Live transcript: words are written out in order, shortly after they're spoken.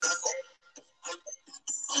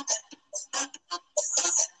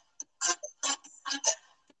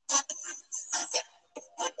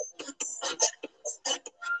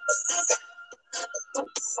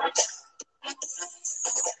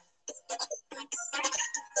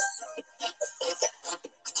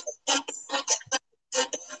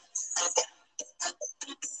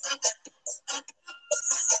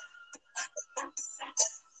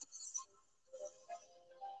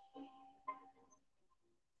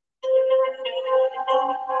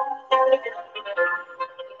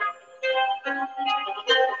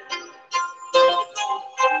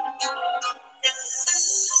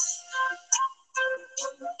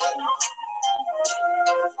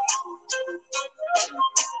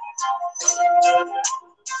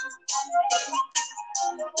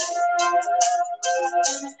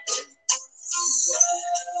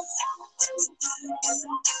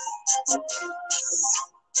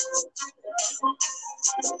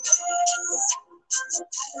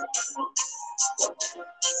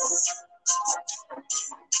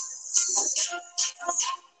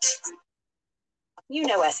You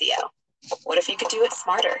know SEO. What if you could do it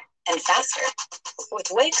smarter and faster? With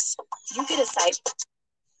Wix, you get a site.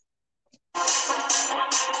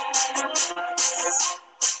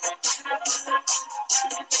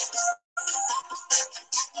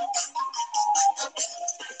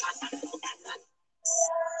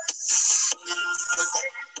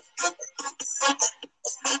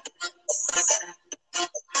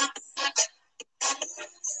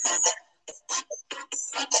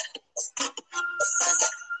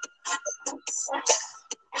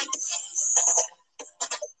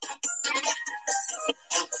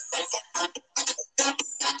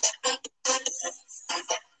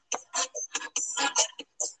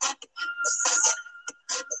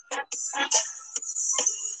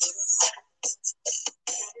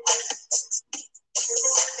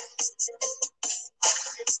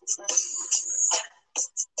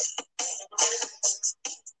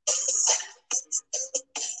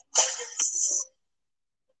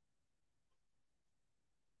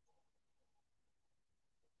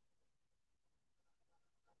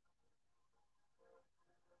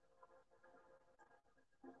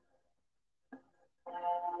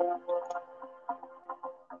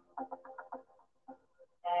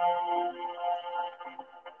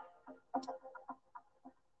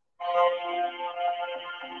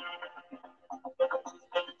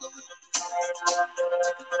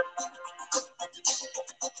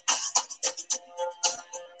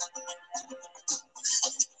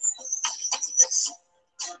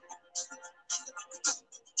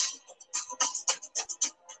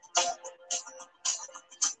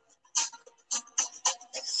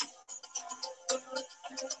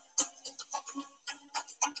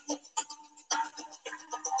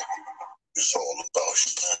 It's all about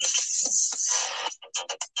humanity.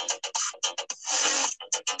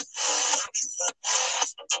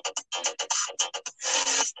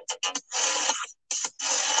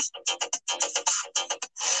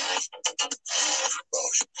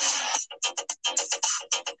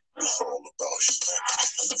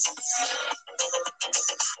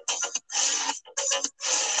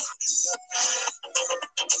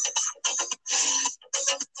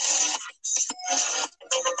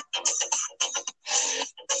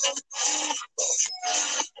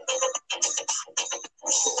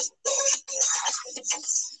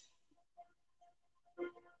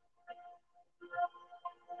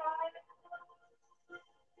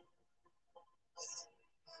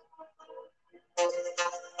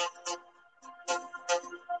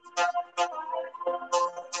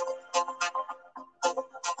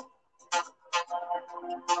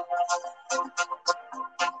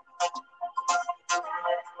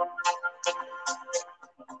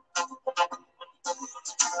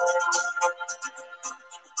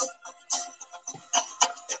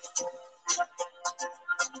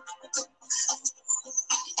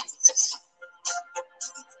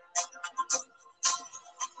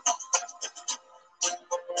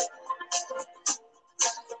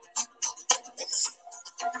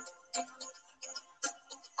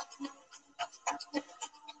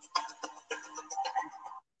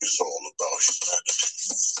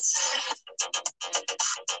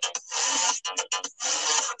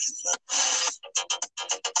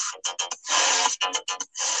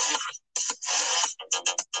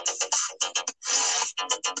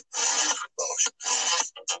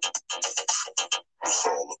 It's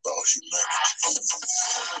all about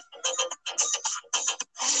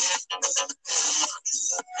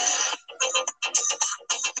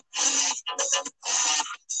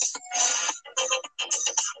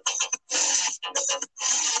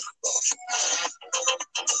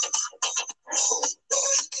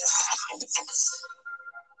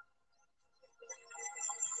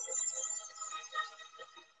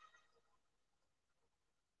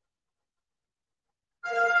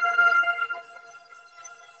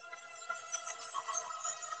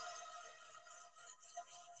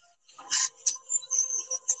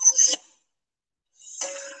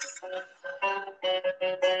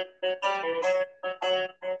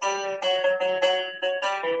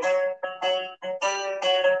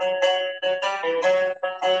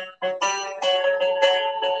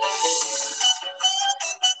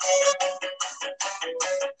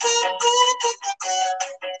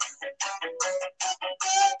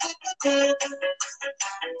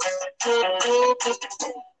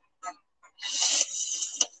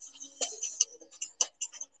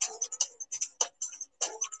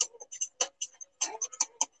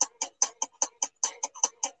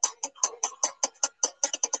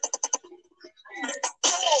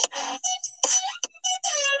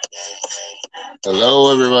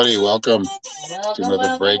Hello, everybody. Welcome to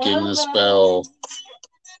another Breaking the Spell.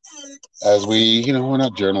 As we're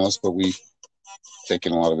not journalists, but we take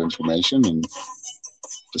in a lot of information and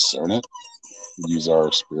discern it. We use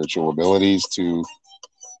our spiritual abilities to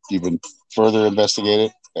even further investigate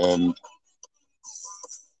it and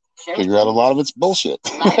figure out a lot of it's bullshit.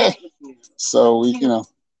 So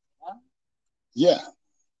yeah,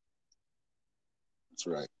 that's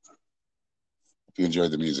right. If you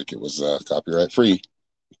enjoyed the music, it was copyright free.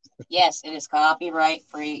 Yes, it is copyright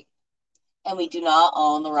free, and we do not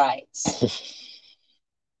own the rights.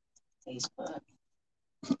 Facebook.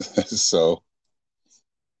 So,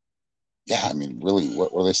 yeah, I mean, really,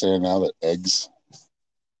 what were they saying now that eggs?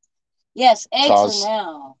 Yes, eggs are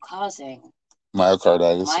now causing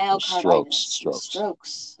myocarditis,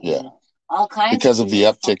 strokes. Yeah, all kinds because of the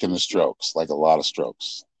uptick in the strokes, like a lot of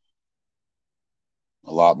strokes,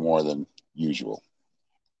 a lot more than usual.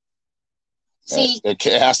 See, it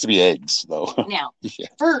has to be eggs, though. Now, yeah.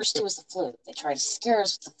 First it was the flu. They tried to scare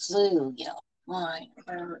us with the flu, flying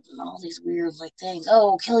birds and all these weird things.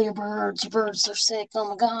 Oh, kill your birds. Your birds are sick. Oh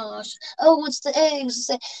my gosh. Oh, it's the eggs.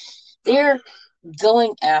 They're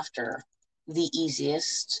going after the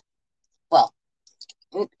easiest. Well,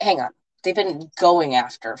 hang on. They've been going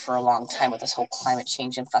after for a long time with this whole climate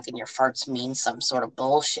change and fucking your farts mean some sort of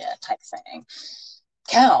bullshit type thing.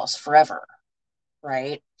 Cows forever,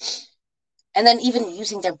 right? And then even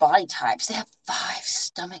using their body types, they have 5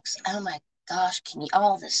 stomachs. Oh my gosh, can you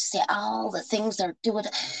all the things they're doing?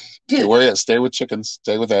 Dude, okay, stay with chickens,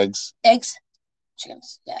 stay with eggs. Eggs,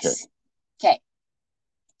 chickens, yes. Okay.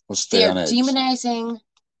 Let's stay on eggs. They're demonizing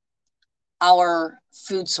our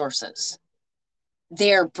food sources.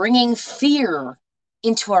 They're bringing fear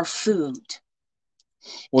into our food.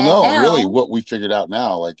 Well, and really, what we figured out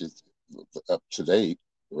now, like up to date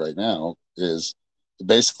right now, is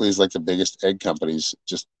basically is like the biggest egg companies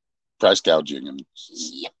just price gouging and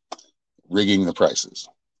rigging the prices.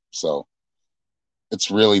 So it's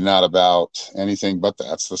really not about anything but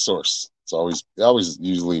that's the source. It's always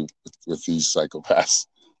usually with these psychopaths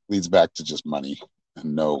leads back to just money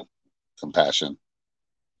and no compassion,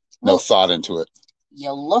 no thought into it.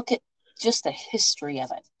 You look at just the history of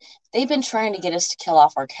it. They've been trying to get us to kill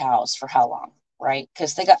off our cows for how long? Right?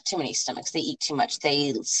 Because they got too many stomachs. They eat too much.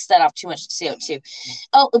 They set off too much CO2.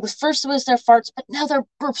 Oh, it was their farts, but now their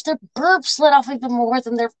burps. Their burps let off even more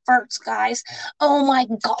than their farts, guys. Oh my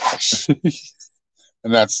gosh.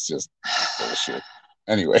 And that's just bullshit.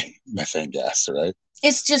 Anyway, methane gas, right?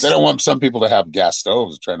 It's just they don't want some people to have gas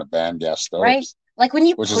stoves. Trying to ban gas stoves, right? Like when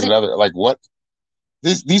you, which is another what.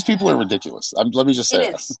 These people are ridiculous. Let me just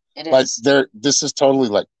say it is. This is totally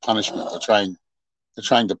like punishment. They're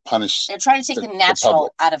trying to punish. They're trying to take the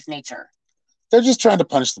natural out of nature. They're just trying to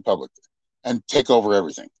punish the public and take over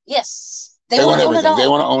everything. Yes, they want everything. They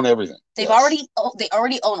want to own everything. They already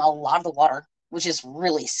own a lot of the water, which is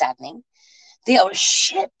really saddening. They own a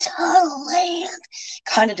shit ton of land.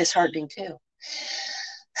 Kind of disheartening too.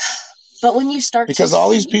 But when you start because all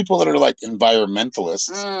these people that are like environmentalists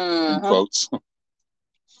in quotes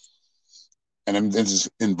and this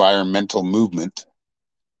environmental movement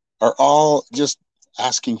are all just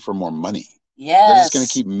asking for more money. Yes. They're just going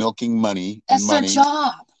to keep milking money. That's their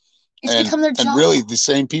job. It's become their job. And really, the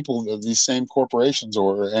same people, these same corporations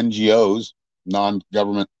or NGOs,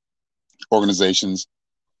 non-government organizations,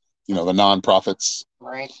 the nonprofits,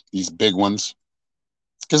 right? These big ones,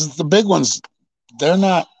 because the big ones, they're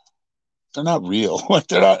not real. Like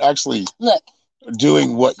they're not actually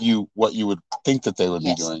doing what you would think that they would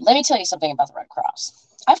be doing. Let me tell you something about the Red Cross.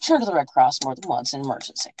 I've turned to the Red Cross more than once in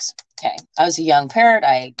emergencies. Okay. I was a young parent.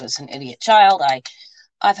 I was an idiot child.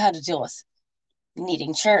 I've had to deal with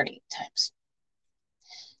needing charity times.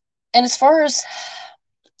 And as far as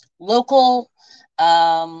local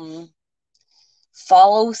follow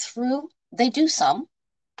through, they do some.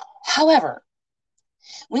 However,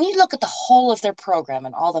 when you look at the whole of their program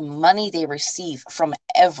and all the money they receive from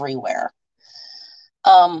everywhere,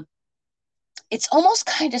 it's almost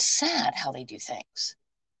kind of sad how they do things.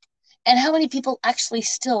 And how many people actually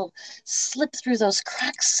still slip through those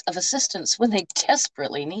cracks of assistance when they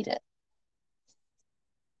desperately need it.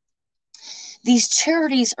 These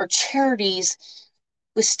charities are charities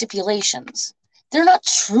with stipulations. They're not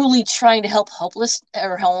truly trying to help homelessness.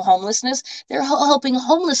 They're helping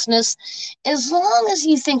homelessness as long as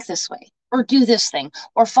you think this way or do this thing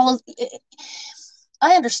or follow.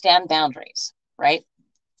 I understand boundaries, right?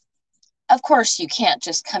 Of course, you can't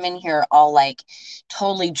just come in here all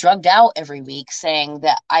totally drugged out every week saying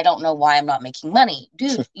that I don't know why I'm not making money.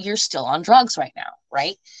 Dude, you're still on drugs right now,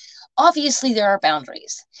 right? Obviously, there are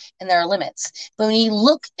boundaries and there are limits. But when you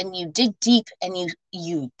look and you dig deep and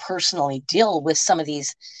you personally deal with some of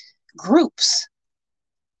these groups,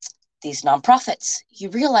 these nonprofits, you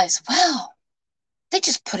realize, wow, they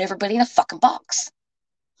just put everybody in a fucking box.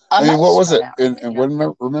 I mean, what was it? And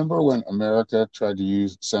remember when America tried to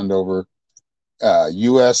send over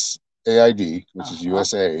USAID, which is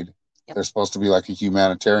USAID? Yep. They're supposed to be like a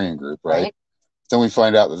humanitarian group, right? Then we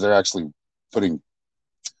find out that they're actually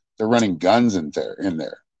they're running guns in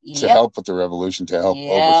there to help with the revolution, to help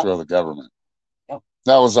overthrow the government. Yep.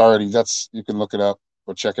 That was you can look it up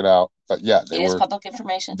or check it out. But yeah, it is public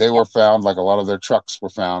information. They were found, like a lot of their trucks were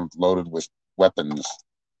found loaded with weapons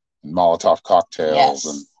and Molotov cocktails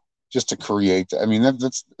and just to create. I mean,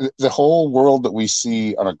 that's the whole world that we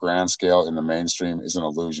see on a grand scale in the mainstream is an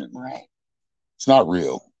illusion. Right. It's not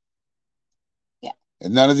real. Yeah.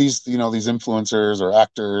 And none of these, these influencers or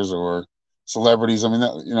actors or celebrities. I mean,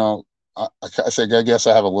 I guess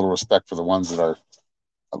I have a little respect for the ones that are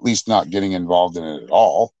at least not getting involved in it at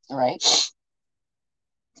all. Right.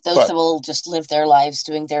 Those that will just live their lives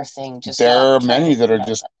doing their thing. There are many that are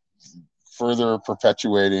just further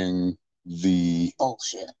perpetuating the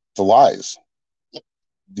bullshit, the lies,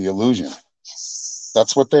 the illusion. Yes.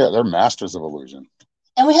 That's what they are. They're masters of illusion.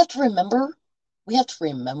 And we have to remember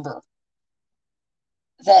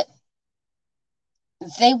that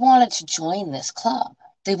they wanted to join this club.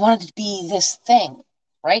 They wanted to be this thing,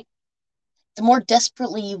 right? The more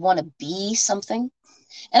desperately you want to be something,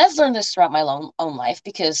 and I've learned this throughout my own life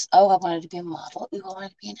because, I wanted to be a model. I wanted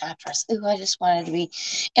to be an actress. I just wanted to be.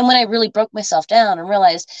 And when I really broke myself down and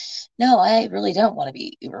realized, no, I really don't want to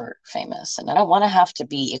be uber famous. And I don't want to have to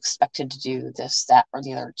be expected to do this, that, or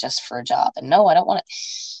the other just for a job. And no, I don't want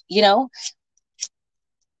to,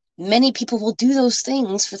 many people will do those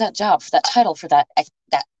things for that job, for that title, for that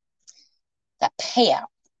payout,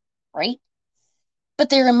 right? But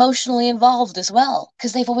they're emotionally involved as well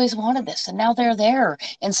because they've always wanted this, and now they're there,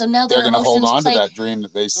 and so now they're going to hold on to that dream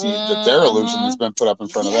that they see, that their illusion has been put up in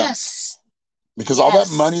front of them. Because all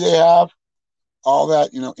that money they have, all that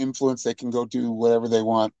influence, they can go do whatever they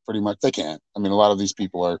want. Pretty much, they can't. I mean, a lot of these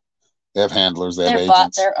people they have handlers, they have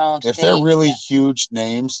agents. Their own. If they're really huge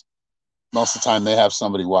names, most of the time they have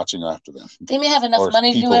somebody watching after them. They may have enough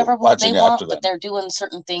money to do whatever they want, but they're doing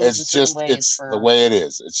certain things. It's the way it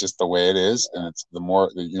is. It's just the way it is, and it's the more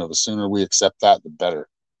the sooner we accept that, the better.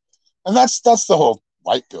 And that's the whole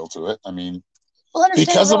white pill to it. I mean,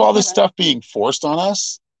 because of all this stuff being forced on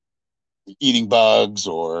us, eating bugs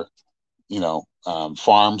or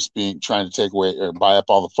farms trying to take away or buy up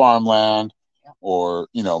all the farmland, or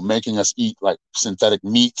making us eat like synthetic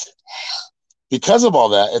meat. Because of all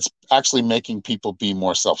that, it's actually making people be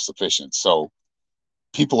more self-sufficient. So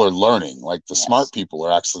people are learning, like the smart people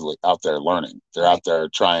are actually out there learning. They're out there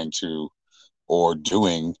trying to, or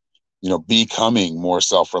doing, becoming more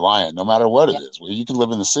self-reliant, no matter what it is. Well, you can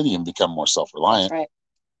live in the city and become more self-reliant, right?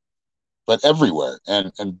 But everywhere.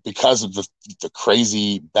 And because of the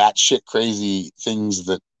crazy, batshit crazy things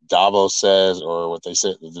that Davos says, or what they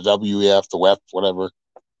say, the WEF, the WEF, whatever.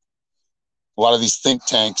 A lot of these think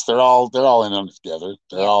tanks, they're all in on it together.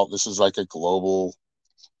 This is like a global.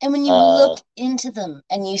 And when you look into them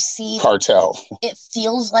and you see cartel, it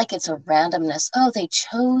feels like it's a randomness. Oh, they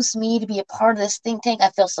chose me to be a part of this think tank. I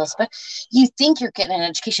feel so special. You think you're getting an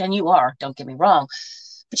education, and you are, don't get me wrong,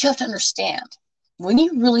 but you have to understand, when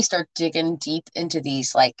you really start digging deep into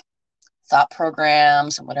these like thought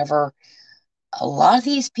programs and whatever, a lot of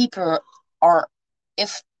these people are,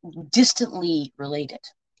 if distantly related.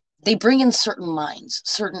 They bring in certain minds,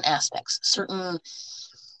 certain aspects, certain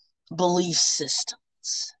belief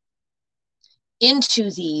systems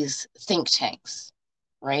into these think tanks,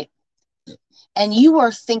 right? And you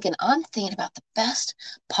are thinking, I'm thinking about the best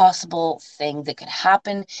possible thing that could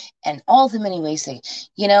happen and all the many ways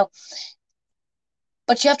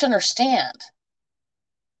but you have to understand,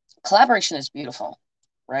 collaboration is beautiful,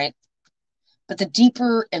 right? But the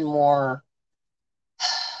deeper and more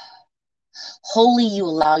wholly you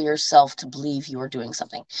allow yourself to believe you are doing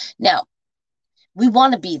something. Now, we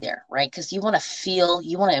want to be there, right? Because you want to feel,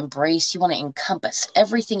 you want to embrace, you want to encompass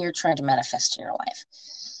everything you're trying to manifest in your life.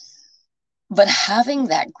 But having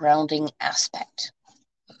that grounding aspect,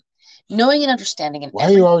 knowing and understanding. Why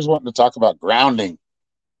are you always wanting to talk about grounding?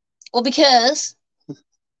 Well, because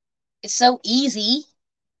it's so easy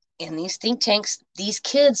in these think tanks. These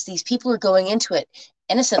kids, these people are going into it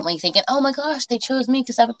innocently thinking, oh my gosh, they chose me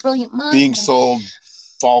because I have a brilliant mind. Being sold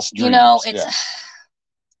false dreams. It's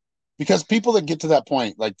because people that get to that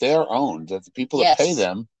point, like, they are owned. The people that pay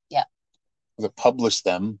them, that publish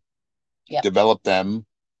them, develop them,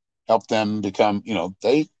 help them become,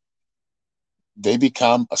 they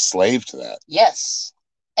become a slave to that. Yes.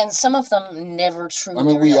 And some of them never truly. I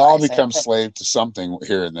mean, we all become slave to something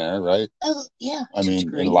here and there, right? Oh, yeah. I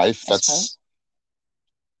mean, in life, that's.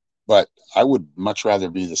 But I would much rather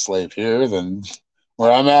be the slave here than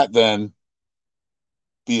where I'm at than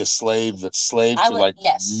be a slave that's slave to like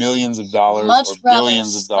millions of dollars or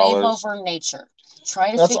billions of dollars. Slave over nature.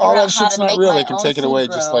 Trying to figure out how to make real. They can take it away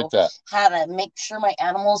just like that. How to make sure my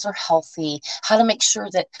animals are healthy, how to make sure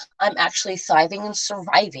that I'm actually thriving and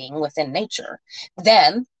surviving within nature.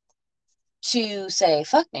 Then to say,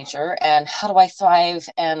 fuck nature, and how do I thrive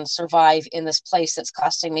and survive in this place that's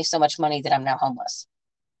costing me so much money that I'm now homeless?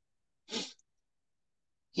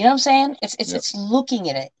 You know what I'm saying? It's looking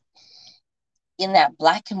at it in that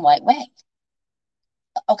black and white way.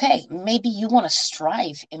 Okay, maybe you want to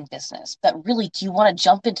strive in business, but really, do you want to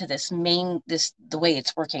jump into the way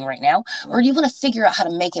it's working right now? Or do you want to figure out how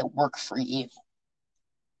to make it work for you?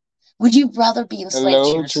 Would you rather be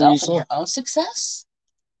enslaved to yourself Teresa? And your own success?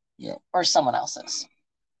 Yeah. Or someone else's?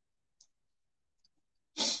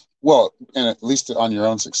 Well, and at least on your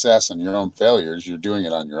own success and your own failures, you're doing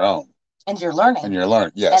it on your own. And you're learning.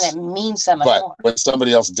 Yes. And it means so much more. But when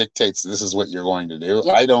somebody else dictates this is what you're going to do,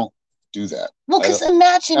 I don't do that. Well, because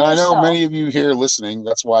imagine yourself. And I know many of you here listening,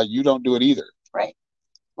 that's why you don't do it either. Right.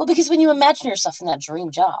 Well, because when you imagine yourself in that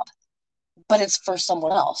dream job, but it's for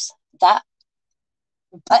someone else, that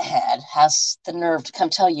butthead has the nerve to come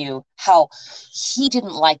tell you how he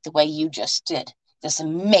didn't like the way you just did this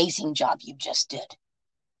amazing job you just did.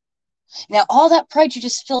 Now, all that pride you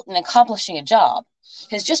just felt in accomplishing a job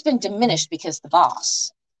has just been diminished because the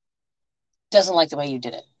boss doesn't like the way you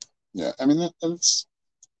did it. Yeah, I mean, that's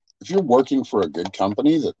if you're working for a good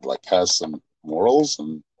company that like has some morals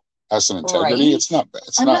and has some integrity, it's not bad.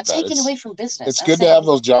 I'm not taking away from business. It's good to have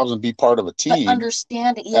those jobs and be part of a team, but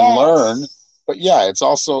understand it, and learn. But yeah, it's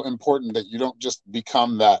also important that you don't just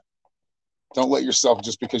become that. Don't let yourself,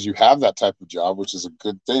 just because you have that type of job, which is a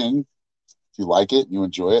good thing. If you like it, you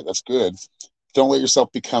enjoy it, that's good. Don't let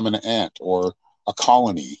yourself become an ant or a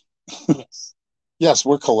colony. Yes. Yes,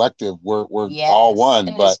 we're collective. We're all one,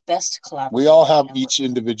 and but best to collaborate. We all have each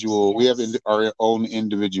individual. We have our own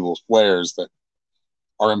individual flares that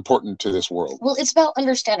are important to this world. Well, it's about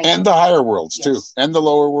understanding. And the higher worlds too, and the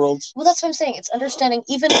lower worlds. Well, that's what I'm saying. It's understanding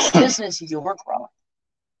even in business you're growing.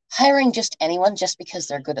 Hiring just anyone just because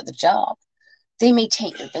they're good at the job, they may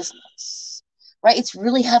taint your business, right? It's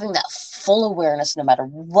really having that full awareness no matter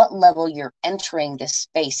what level you're entering this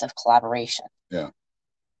space of collaboration. Yeah.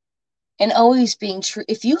 And always being true.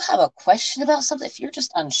 If you have a question about something, if you're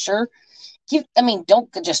just unsure,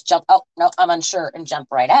 don't just jump, oh, no, I'm unsure, and jump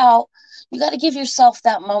right out. You got to give yourself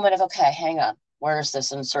that moment of, okay, hang on. Where's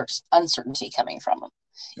this uncertainty coming from?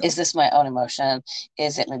 Yeah. Is this my own emotion?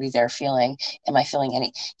 Is it maybe their feeling? Am I feeling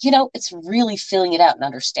any? It's really feeling it out and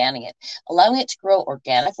understanding it. Allowing it to grow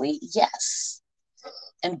organically, yes.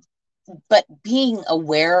 But being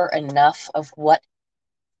aware enough of what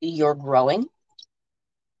you're growing.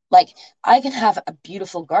 Like, I can have a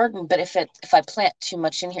beautiful garden, but if I plant too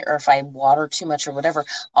much in here, or if I water too much or whatever,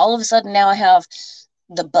 all of a sudden now I have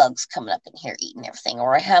the bugs coming up in here eating everything,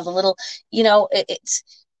 or I have a little, it's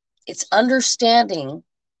understanding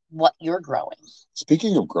what you're growing.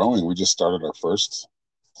 Speaking of growing, we just started our first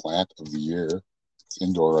plant of the year. It's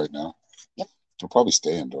indoor right now. Yep. It'll probably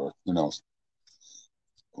stay indoor. Who knows?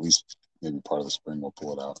 At least maybe part of the spring we'll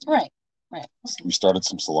pull it out. Right. We started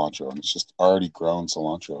some cilantro, and it's just already grown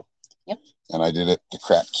cilantro. Yep. And I did it the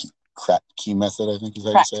crack key method, I think is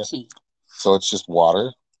how you say it. So it's just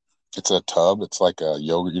water. It's a tub. It's like a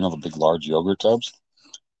yogurt, the big, large yogurt tubs.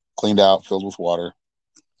 Cleaned out, filled with water.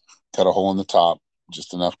 Cut a hole in the top,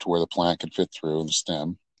 just enough to where the plant could fit through the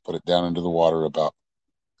stem. Put it down into the water about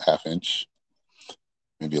 ½ inch,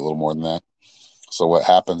 maybe a little more than that. So what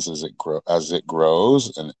happens is as it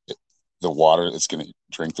grows, and the water, it's going to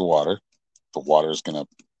drink the water. The water is going to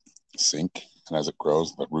sink, and as it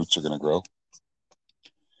grows, the roots are going to grow,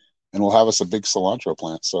 and we'll have us a big cilantro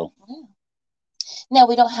plant. So now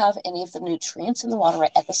we don't have any of the nutrients in the water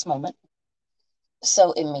right at this moment,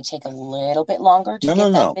 so it may take a little bit longer to get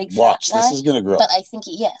that big. Watch, this is going to grow. But I think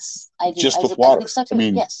yes, I do. Just with water. I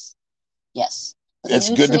mean, yes. It's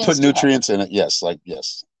good to put nutrients in it. Yes,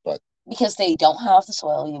 but because they don't have the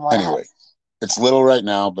soil you want. Anyway, it's little right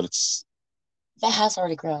now, but it's. That has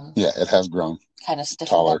already grown. Yeah, it has grown. Kind of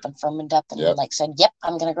stiffened up and firmed up, and said, "Yep,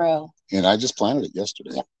 I'm gonna grow." And I just planted it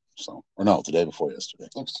yesterday. Yep. So, or no, the day before yesterday.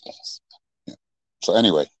 It was today's. Yeah. So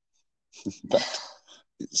anyway,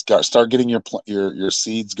 start getting your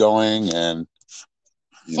seeds going, and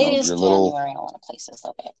It is January in a lot of places,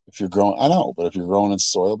 okay. If you're growing, I know, but if you're growing in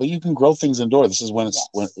soil, but you can grow things indoors. This is when it's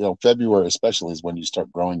when February especially is when you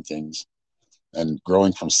start growing things and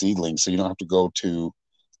growing from seedlings, so you don't have to go to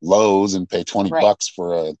Lowe's and pay $20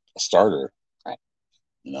 for a starter. Right.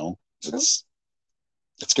 It's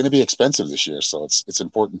going to be expensive this year, so it's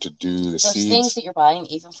important to do the seeds. Things that you're buying,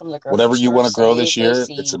 even from the grocery whatever you store, want to grow this year,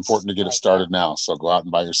 it's important to get it started now. So go out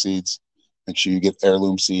and buy your seeds. Make sure you get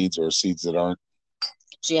heirloom seeds or seeds that aren't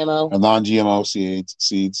GMO or non-GMO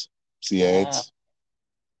seeds, C8s.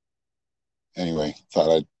 Anyway,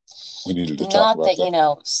 we needed to talk about that.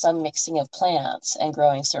 Not that, some mixing of plants and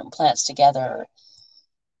growing certain plants together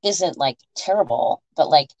isn't like terrible, but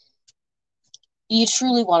like you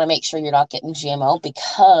truly want to make sure you're not getting GMO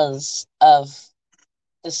because of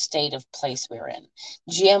the state of place we're in.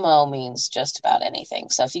 GMO means just about anything.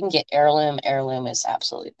 So if you can get heirloom is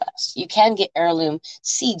absolutely the best. You can get heirloom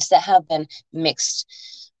seeds that have been mixed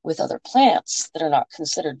with other plants that are not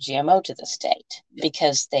considered GMO to this date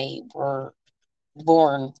because they were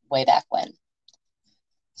born way back when.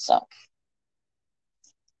 So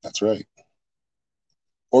that's right.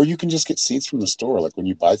 Or you can just get seeds from the store. Like when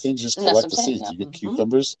you buy things, just collect the seeds. You get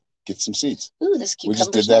cucumbers, get some seeds. Ooh, this cucumber. We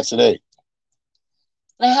just did that today.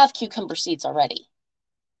 And I have cucumber seeds already,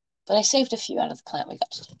 but I saved a few out of the plant we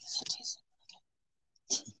got to taste.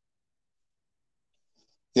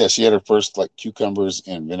 Yeah, she had her first cucumbers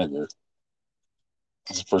and vinegar.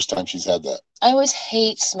 It's the first time she's had that. I always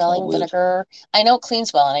hate smelling vinegar. I know it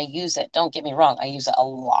cleans well and I use it. Don't get me wrong. I use it a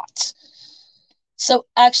lot. So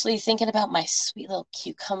actually thinking about my sweet little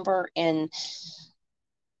cucumber in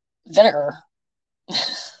vinegar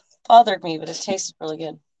bothered me, but it tasted really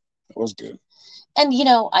good. It was good. And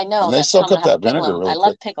I know and they soak up that vinegar really I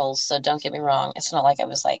love pickles, so don't get me wrong. It's not like I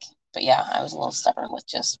was like, but yeah, I was a little stubborn with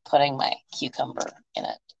just putting my cucumber in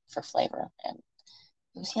it for flavor, and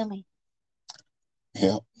it was yummy.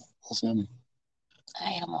 Yeah, it was yummy.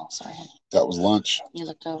 I ate them all. Sorry, honey. That was lunch. You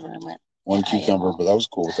looked over and went, one cucumber, but I was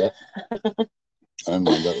cool with that. I didn't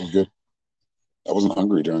mind. That was good. I wasn't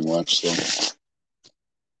hungry during lunch, so.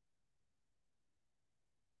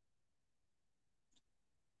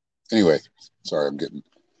 Anyway, sorry, I'm getting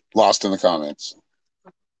lost in the comments.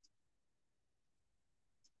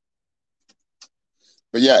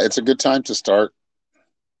 But yeah, it's a good time to start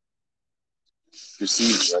your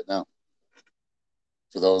seeds right now.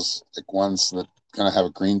 For those ones that kind of have a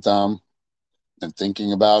green thumb and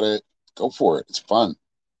thinking about it, go for it. It's fun.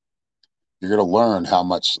 You're going to learn how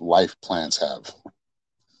much life plants have.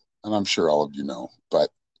 And I'm sure all of you know, but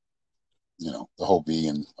the whole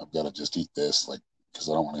vegan, I've got to just eat this, because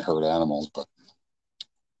I don't want to hurt animals, but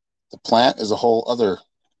the plant is a whole other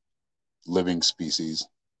living species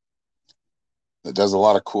that does a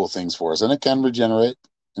lot of cool things for us. And it can regenerate,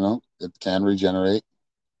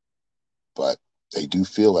 but they do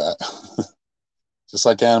feel that. Just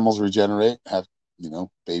like animals regenerate, have,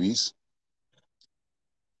 babies.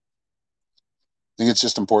 I think it's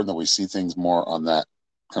just important that we see things more on that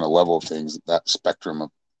kind of level of things, that spectrum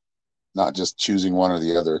of not just choosing one or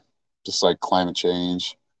the other, just like climate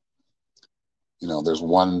change. There's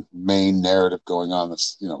one main narrative going on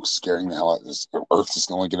that's, scaring the hell out of this. Earth is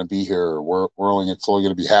only going to be here, or it's only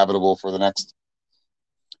going to be habitable for the next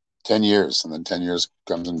 10 years. And then 10 years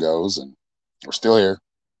comes and goes, and we're still here.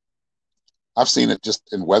 I've seen it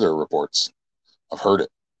just in weather reports. I've heard it,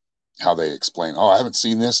 how they explain, I haven't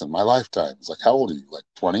seen this in my lifetime. It's like, how old are you? Like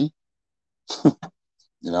 20?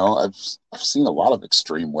 I've seen a lot of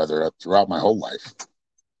extreme weather throughout my whole life.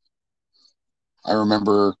 I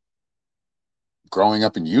remember growing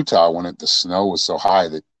up in Utah when the snow was so high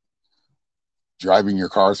that driving your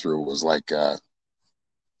car through was like, it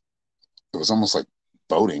was almost like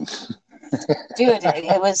boating. Dude,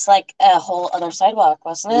 it was like a whole other sidewalk,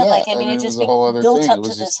 wasn't it? Yeah, it just was a whole other thing. It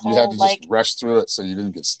was just, you had to just rush through it so you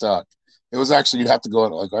didn't get stuck. It was actually, you'd have to go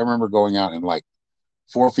out, I remember going out in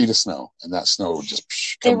 4 feet of snow, and that snow would just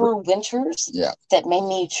There were winters that made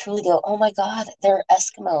me truly go, oh my God, there are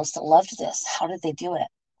Eskimos that loved this. How did they do it?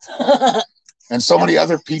 And so many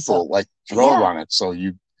other people drove on it. So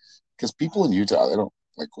because people in Utah, they don't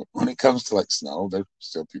when it comes to snow, there's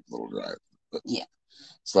still people that will drive. But,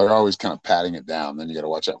 so they're always kind of patting it down. Then you got to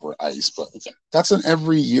watch out for ice. But that's an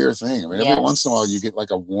every year thing. I mean, every once in a while you get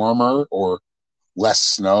a warmer or less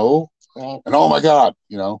snow. Right. And oh my God,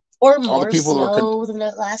 or more all the people snow than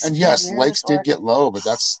the last and yes, years, lakes did get low, but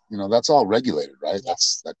that's that's all regulated, right?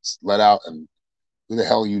 Yes. That's let out. And who the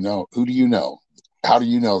hell who do you know? How do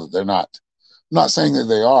you know that they're not? I'm not saying that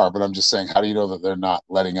they are, but I'm just saying, how do you know that they're not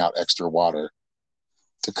letting out extra water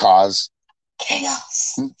to cause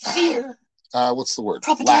chaos, fear? What's the word?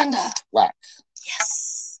 Propaganda. Lack.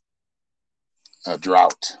 Yes. a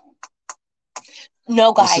drought.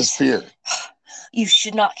 No, guys. This is fear. You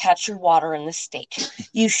should not catch your water in this state.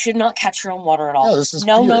 You should not catch your own water at all. No, this is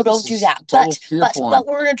no, fear. no, This don't do is that. total But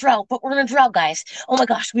we're in a drought. But we're in a drought, guys. Oh my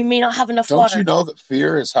gosh, we may not have enough water. Don't you know that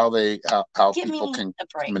fear is how people can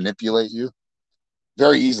manipulate you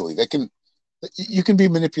very easily? You can be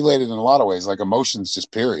manipulated in a lot of ways, like emotions,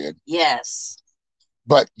 just period. Yes.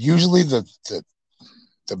 But usually the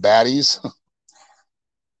baddies,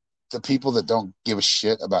 the people that don't give a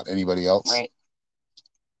shit about anybody else, right,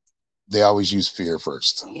 they always use fear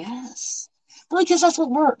first. Yes. Well, because that's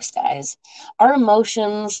what works, guys. Our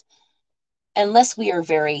emotions, unless we are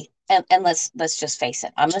very, and let's just face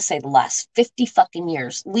it, I'm going to say the last 50 fucking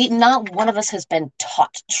years, not one of us has been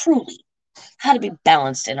taught truly how to be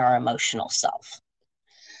balanced in our emotional self.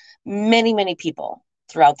 Many, many people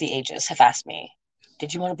throughout the ages have asked me,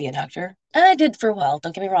 did you want to be a doctor? And I did for a while,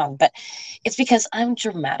 don't get me wrong, but it's because I'm a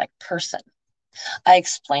dramatic person. I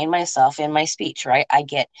explain myself in my speech, right? I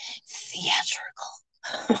get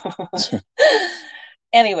theatrical.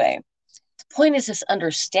 Anyway, the point is just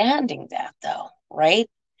understanding that, though, right?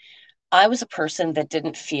 I was a person that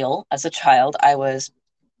didn't feel as a child I was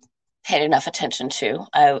paid enough attention to.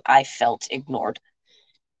 I felt ignored.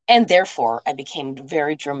 And therefore, I became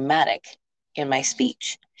very dramatic in my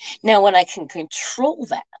speech. Now, when I can control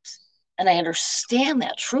that and I understand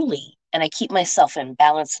that truly, and I keep myself in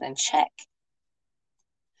balance and in check,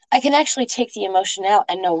 I can actually take the emotion out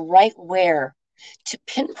and know right where to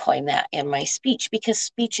pinpoint that in my speech, because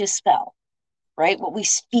speech is spell, right? What we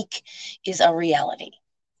speak is a reality.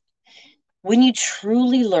 When you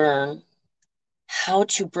truly learn how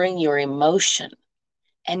to bring your emotion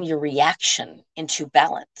and your reaction into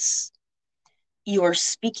balance, you are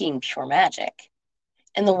speaking pure magic.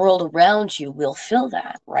 And the world around you will feel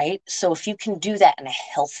that, right? So if you can do that in a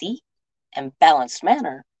healthy and balanced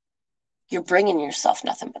manner, you're bringing yourself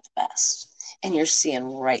nothing but the best. And you're seeing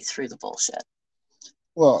right through the bullshit.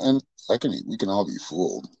 Well, and we can all be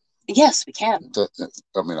fooled. Yes, we can.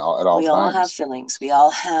 I mean, at all times. We all have feelings. We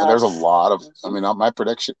all have. And there's a lot of, I mean, my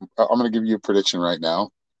prediction, I'm going to give you a prediction right now.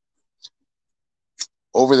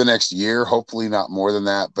 Over the next year, hopefully not more than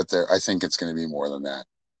that, but I think it's going to be more than that.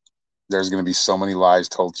 There's going to be so many lies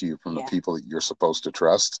told to you from the people that you're supposed to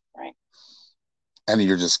trust. Right. And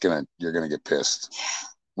you're going to get pissed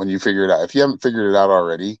when you figure it out. If you haven't figured it out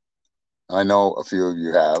already, and I know a few of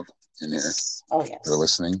you have in here. Oh, yes. They're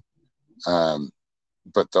listening.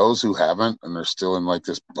 But those who haven't and they're still in like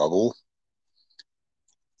this bubble,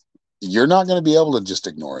 you're not going to be able to just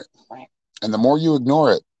ignore it. Right. And the more you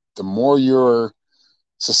ignore it, the more you're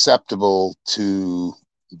susceptible to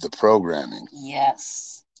the programming. Yes.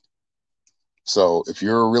 So if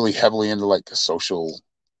you're really heavily into like a social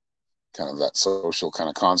kind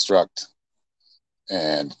of construct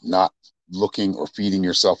and not looking or feeding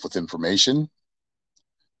yourself with information,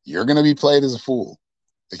 you're going to be played as a fool.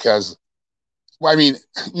 Because, well, I mean,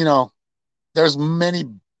 you know, there's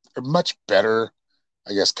much better,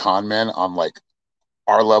 I guess, con men on like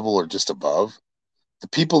our level or just above. The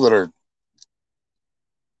people that are,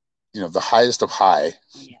 you know, the highest of high.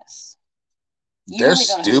 Yes. They're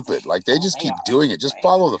stupid. Like they just keep doing it. Just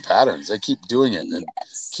follow the patterns. They keep doing it and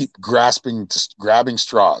keep grabbing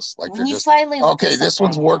straws. Like they're just okay. This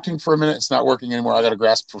one's working for a minute. It's not working anymore. I got to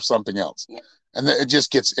grasp for something else. Yeah. And then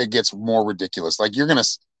it gets more ridiculous. Like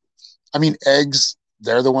I mean, eggs.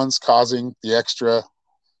 They're the ones causing the extra,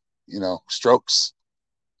 you know, strokes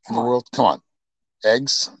in the world. Come on,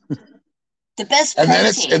 eggs. The best. And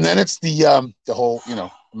then it's the whole, you know,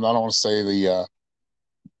 I don't want to say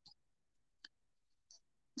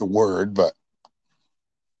the word, but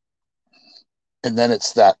and then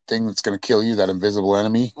it's that thing that's going to kill you, that invisible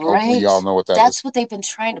enemy. Right. Hopefully y'all know what that's what they've been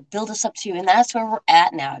trying to build us up to, and that's where we're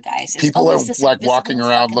at now, guys. People are like walking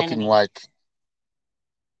around looking like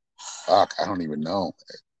fuck, I don't even know.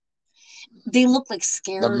 They look like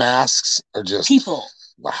scared. The masks are just people.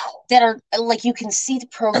 Wow. That are like, you can see the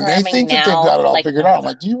programming. And they think that they've got it all figured out. I'm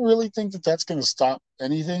like, do you really think that that's going to stop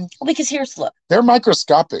anything? Well, because look. They're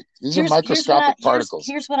microscopic. These are microscopic particles.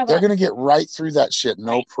 Here's what they're going to get right through that shit,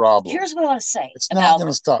 no problem. Here's what I want to say. It's not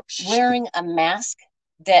going to stop wearing a mask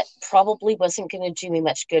that probably wasn't going to do me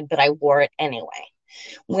much good, but I wore it anyway.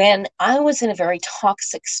 When I was in a very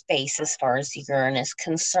toxic space as far as urine is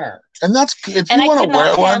concerned. And that's, if you want to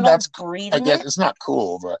wear one, that's, I guess it's not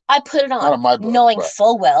cool, but I put it on, not in my book, knowing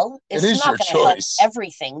full well it's not going to help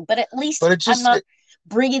everything, but at least I'm not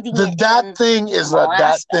breathing that thing is a,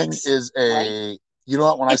 right? You know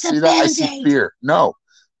what, when I see that, I see fear. No,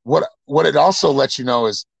 what it also lets you know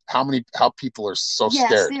is how people are so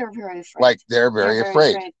scared. They're very afraid. Like they're very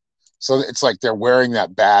afraid. So it's like they're wearing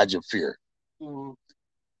that badge of fear. Mm.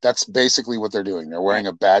 That's basically what they're doing. They're wearing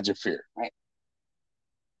a badge of fear. Right.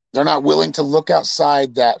 They're not willing to look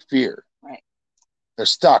outside that fear. Right. They're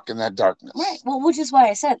stuck in that darkness. Right. Well, which is why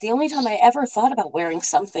I said the only time I ever thought about wearing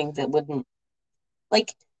something that wouldn't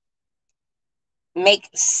like make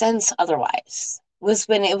sense otherwise was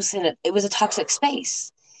when it was a toxic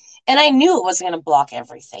space. And I knew it wasn't going to block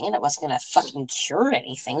everything and it wasn't going to fucking cure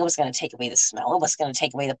anything. It was going to take away the smell. It was going to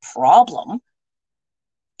take away the problem.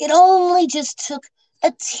 It only just took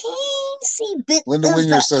a teensy bit. Linda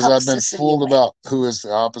Wigner says, I've been fooled about who is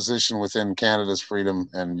the opposition within Canada's freedom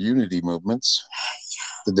and unity movements.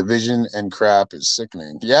 The division and crap is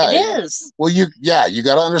sickening. Yeah, it is. Well, you got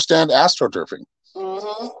to understand astroturfing.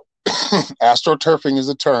 Mm-hmm. Astroturfing is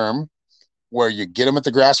a term where you get them at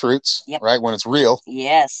the grassroots, right? When it's real.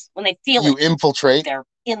 Yes. When they feel you infiltrate. They're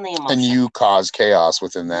in the emotion. And you cause chaos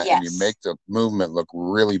within that. Yes. And you make the movement look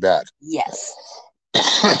really bad. Yes.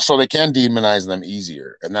 So they can demonize them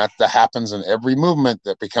easier. And that happens in every movement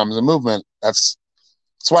that becomes a movement. That's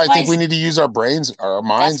why I think we need to use our brains, our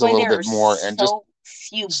minds a little bit more and just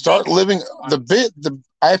start living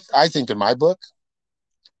I think in my book,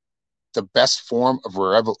 the best form of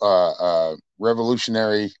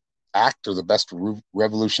revolutionary act or the best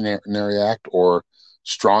revolutionary act or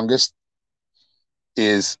strongest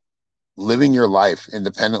is living your life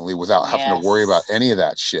independently without having to worry about any of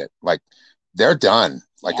that shit. Like they're done.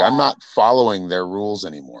 Like I'm not following their rules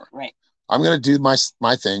anymore. Right. I'm going to do my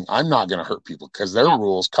thing. I'm not going to hurt people because their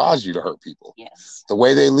rules cause you to hurt people. Yes. The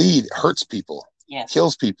way they lead hurts people. Yes.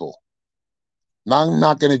 Kills people. Now, I'm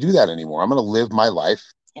not going to do that anymore. I'm going to live my life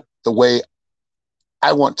the way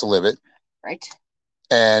I want to live it. Right.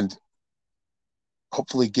 And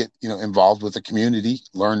hopefully get, involved with the community,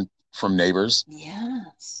 learn from neighbors.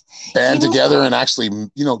 Yes. Band together and actually,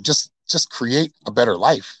 just create a better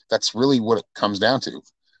life. That's really what it comes down to.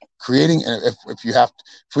 Creating, if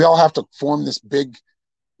we all have to form this big,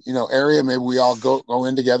 area, maybe we all go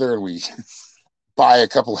in together and we buy a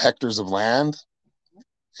couple hectares of land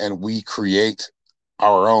and we create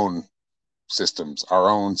our own systems, our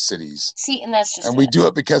own cities. See, and that's just we do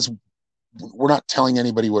it because we're not telling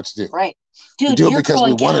anybody what to do. Right. Dude, do it because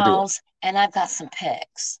we want to do it. And I've got some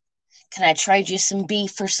pigs. Can I trade you some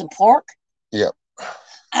beef for some pork? Yep.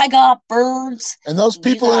 I got birds. And those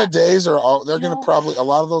people in a daze they're going to probably, a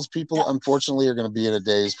lot of those people, unfortunately, are going to be in a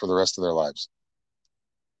daze for the rest of their lives.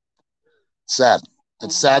 Sad.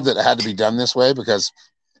 It's sad that it had to be done this way because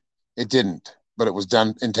it didn't, but it was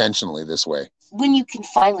done intentionally this way. When you can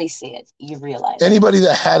finally see it, you realize. Anybody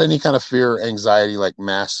that had any kind of fear, anxiety, like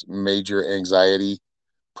major anxiety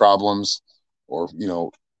problems, or,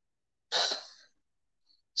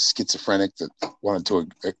 schizophrenic that wanted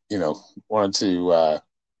to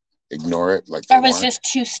ignore it, like I was just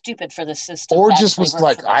too stupid for the system, or just was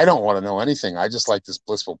like, I don't want to know anything. I just like this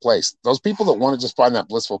blissful place. Those people that want to just find that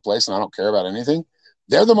blissful place and I don't care about anything,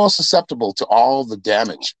 they're the most susceptible to all the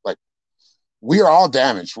damage. Like we are all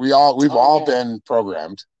damaged. We've all been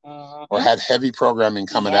programmed or had heavy programming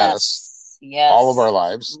coming at us all of our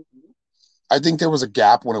lives. I think there was a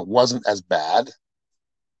gap when it wasn't as bad.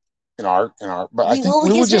 But I think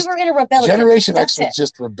we were in a rebellion. Generation X was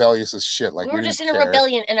just rebellious as shit. Like we were just in a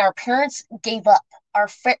rebellion, and our parents gave up. Our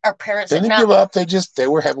parents didn't give up. They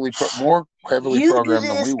were more heavily programmed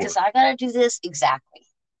than we were. Because I gotta do this exactly.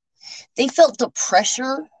 They felt the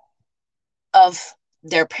pressure of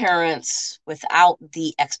their parents without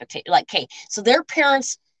the expectation. Like, okay, so their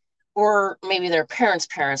parents, or maybe their parents'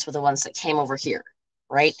 parents, were the ones that came over here,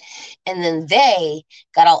 right? And then they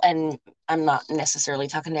got all and. I'm not necessarily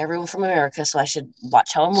talking to everyone from America, so I should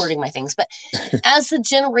watch how I'm wording my things. But as the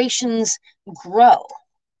generations grow,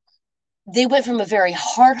 they went from a very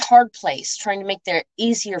hard place, trying to make it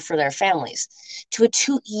easier for their families, to a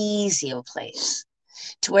too easy of a place,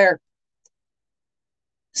 to where.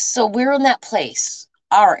 So we're in that place,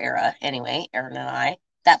 our era anyway, Aaron and I,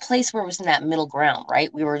 that place where it was in that middle ground,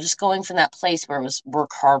 right? We were just going from that place where it was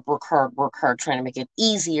work hard, trying to make it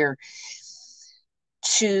easier,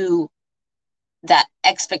 to that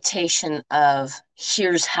expectation of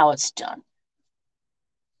here's how it's done.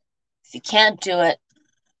 If you can't do it,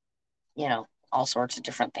 all sorts of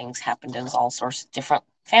different things happened in all sorts of different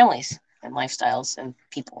families and lifestyles and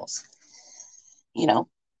peoples.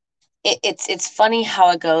 It's funny how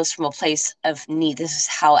it goes from a place of need. This is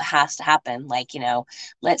how it has to happen. Like,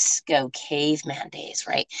 let's go caveman days,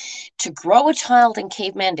 right? To grow a child in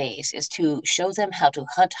caveman days is to show them how to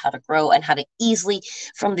hunt, how to grow, and how to easily,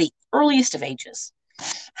 from the earliest of ages,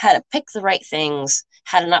 how to pick the right things,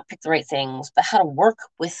 how to not pick the right things, but how to work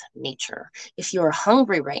with nature. If you're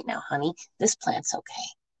hungry right now, honey, this plant's okay.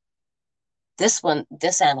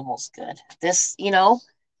 this animal's good. This,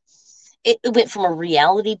 it went from a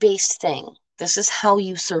reality-based thing. This is how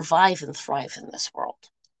you survive and thrive in this world.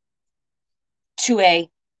 To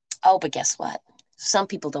but guess what? Some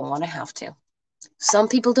people don't want to have to. Some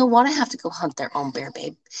people don't want to have to go hunt their own bear,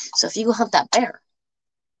 babe. So if you go hunt that bear,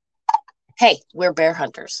 hey, we're bear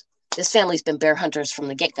hunters. This family's been bear hunters from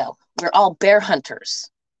the get-go. We're all bear hunters.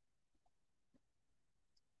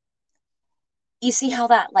 You see how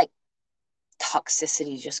that, like,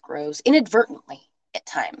 toxicity just grows inadvertently at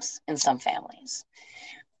times in some families.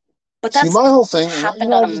 But that's my whole thing.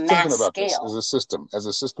 Happened on a mass scale. As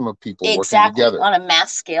a system of people working together on a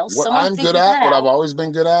mass scale. What I'm good at, what I've always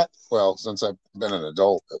been good at, well, since I've been an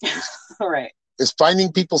adult, at least, right, is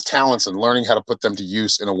finding people's talents and learning how to put them to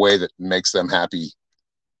use in a way that makes them happy,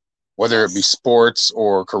 whether it be sports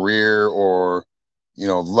or career or,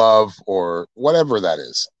 love or whatever that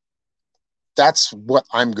is. That's what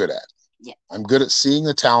I'm good at. Yeah. I'm good at seeing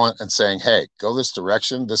the talent and saying, hey, go this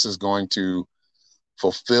direction. This is going to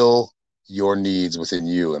fulfill your needs within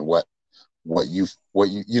you and what you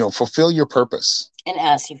fulfill your purpose. And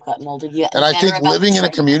as you've gotten older, and I think living in a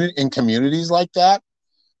community, in communities like that,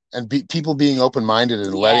 and people being open-minded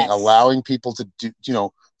and allowing people to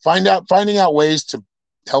do, finding out ways to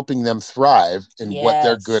helping them thrive in what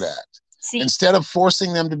they're good at, instead of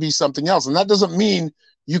forcing them to be something else. And that doesn't mean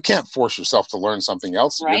you can't force yourself to learn something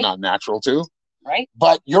else. Right. You're not natural to. Right.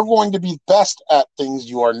 But you're going to be best at things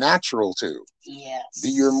you are natural to. Yes. That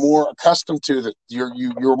you're more accustomed to, that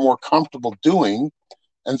you're more comfortable doing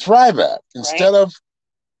and thrive at, instead of,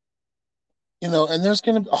 and there's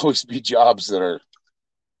going to always be jobs that are.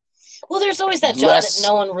 Well, there's always that job that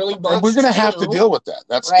no one really wants. And we're going to have to deal with that.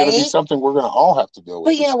 That's going to be something we're going to all have to deal with.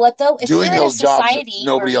 But you know what, though? If doing you're in those a society jobs that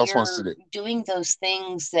nobody else wants to do, doing those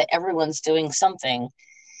things that everyone's doing something.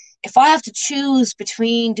 If I have to choose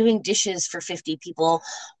between doing dishes for 50 people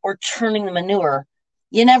or turning the manure,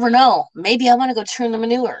 you never know. Maybe I want to go turn the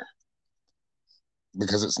manure.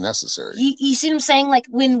 Because it's necessary. You see what I'm saying? Like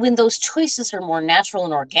when those choices are more natural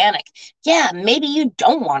and organic, maybe you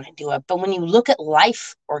don't want to do it. But when you look at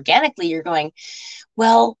life organically, you're going,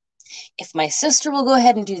 well, if my sister will go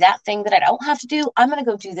ahead and do that thing that I don't have to do, I'm going to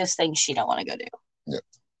go do this thing she don't want to go do. Yeah.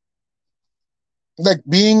 Like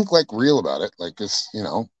being real about it. Like this,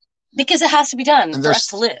 because it has to be done for us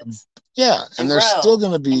to live. Yeah. And there's still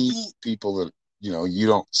going to be people that, you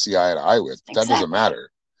don't see eye to eye with. That doesn't matter.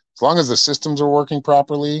 As long as the systems are working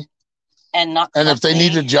properly. And if they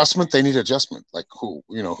need adjustment, they need adjustment. Like who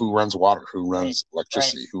runs water, who runs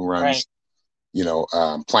electricity, who runs,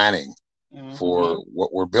 planning for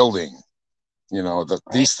what we're building.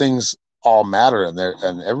 These things all matter,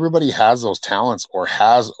 and everybody has those talents or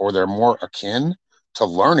they're more akin to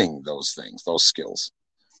learning those things, those skills,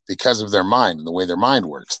 because of their mind and the way their mind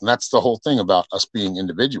works. And that's the whole thing about us being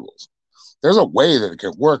individuals. There's a way that it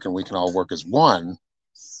can work and we can all work as one,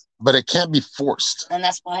 but it can't be forced. And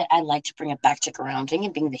that's why I like to bring it back to grounding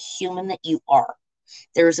and being the human that you are.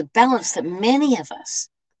 There is a balance that many of us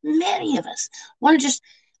want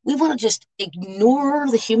to just ignore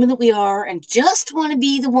the human that we are and just want to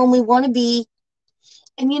be the one we want to be.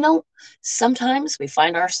 And sometimes we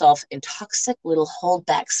find ourselves in toxic little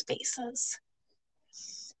holdback spaces.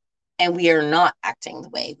 And we are not acting the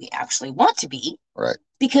way we actually want to be. Right.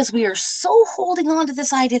 Because we are so holding on to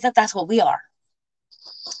this idea that that's what we are.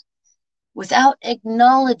 Without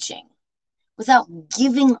acknowledging, without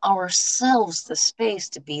giving ourselves the space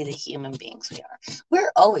to be the human beings we are.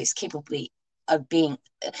 We're always capable of being,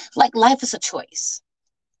 like, life is a choice,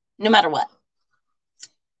 no matter what.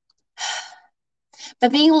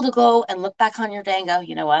 But being able to go and look back on your day and go,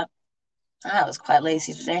 you know what? I was quite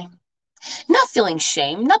lazy today. Not feeling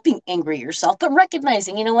shame, not being angry at yourself, but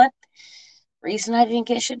recognizing, you know what? Reason I didn't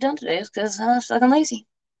get shit done today is because I was fucking lazy.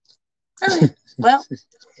 All right. Well,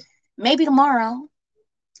 maybe tomorrow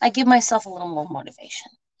I give myself a little more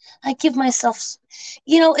motivation. I give myself,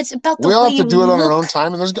 it's about the way we all have to do it on our own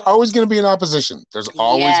time, and there's always going to be an opposition. There's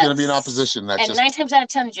always going to be an opposition. And 9 times out of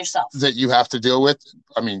 10 is yourself. That you have to deal with.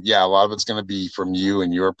 I mean, a lot of it's going to be from you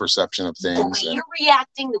and your perception of things. The way you're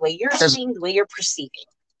reacting, the way you're seeing, the way you're perceiving.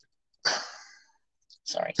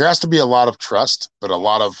 Sorry. There has to be a lot of trust, but a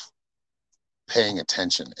lot of paying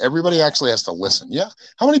attention. Everybody actually has to listen. Yeah.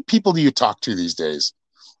 How many people do you talk to these days?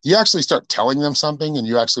 You actually start telling them something and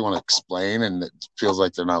you actually want to explain, and it feels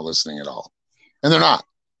like they're not listening at all. And they're not,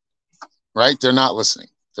 right? They're not listening.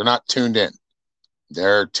 They're not tuned in.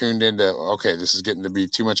 They're tuned into, okay, this is getting to be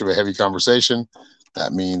too much of a heavy conversation.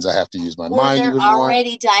 That means I have to use my mind. They're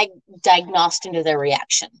already diagnosed into their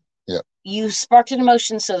reaction. Yeah. You sparked an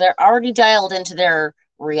emotion, so they're already dialed into their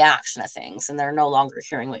reaction of things, and they're no longer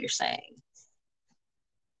hearing what you're saying.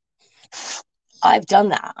 I've done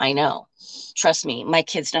that. I know. Trust me, my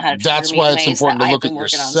kids know how to trigger That's me why in it's ways that important to I've look been at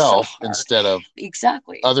working on yourself so hard. instead of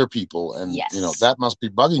Exactly other people. And, yes. you know, that must be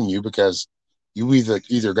bugging you because you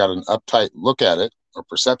either got an uptight look at it or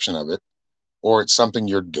perception of it, or it's something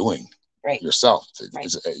you're doing yourself.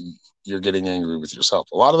 Right. You're getting angry with yourself.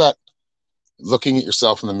 A lot of that, looking at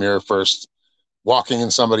yourself in the mirror first, walking in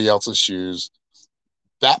somebody else's shoes,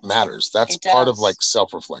 that matters. That's part of like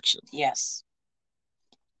self-reflection. Yes.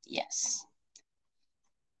 Yes.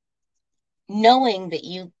 Knowing that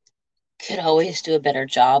you could always do a better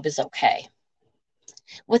job is okay.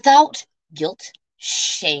 Without guilt,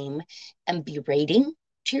 shame, and berating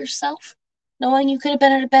to yourself, knowing you could have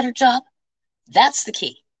been at a better job, that's the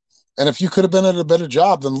key. And if you could have been at a better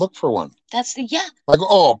job, then look for one. That's the, yeah. Like,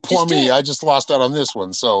 oh, poor me, I just lost out on this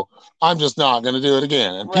one, so I'm just not going to do it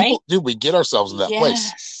again. And people, dude, we get ourselves in that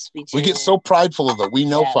place. We get so prideful of that we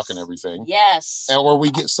know fucking everything. Yes. Or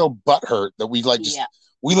we get so butthurt that we like just,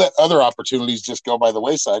 we let other opportunities just go by the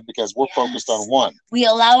wayside because we're focused on one. We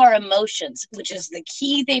allow our emotions, which is the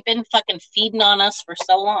key they've been fucking feeding on us for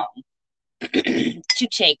so long, to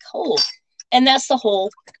take hold. And that's the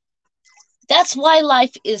whole, that's why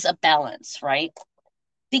life is a balance, right?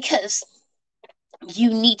 Because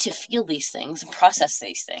you need to feel these things and process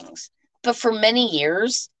these things. But for many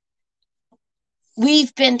years,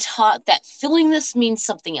 we've been taught that feeling this means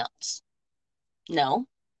something else. No.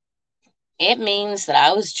 It means that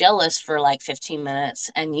I was jealous for like 15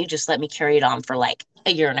 minutes and you just let me carry it on for like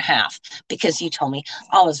a year and a half because you told me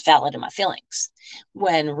I was valid in my feelings.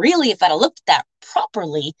 When really, if I'd have looked at that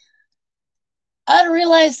properly, I'd have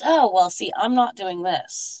realized, oh, well, see, I'm not doing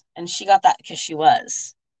this. And she got that because she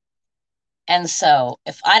was. And so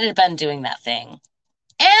if I'd have been doing that thing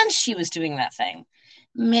and she was doing that thing,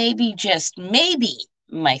 maybe, just maybe,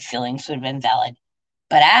 my feelings would have been valid.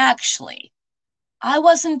 But actually, I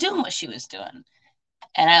wasn't doing what she was doing.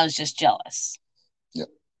 And I was just jealous. Yep.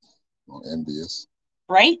 Well, envious.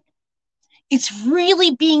 Right? It's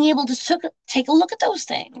really being able to take a look at those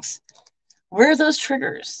things. Where are those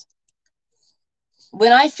triggers?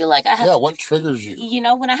 When I feel like I have what triggers you? You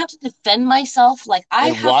know, when I have to defend myself, like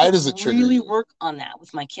I have to really work on that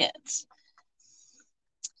with my kids.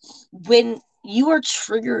 When you are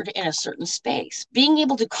triggered in a certain space, being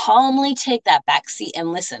able to calmly take that backseat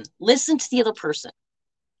and listen to the other person.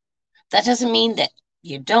 That doesn't mean that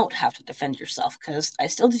you don't have to defend yourself, because I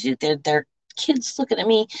still do. They're kids looking at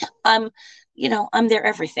me. I'm their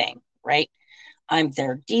everything, right? I'm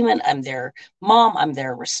their demon. I'm their mom. I'm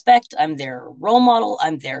their respect. I'm their role model.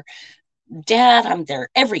 I'm their dad. I'm their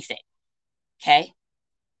everything. Okay?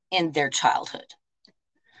 In their childhood.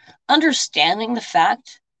 Understanding the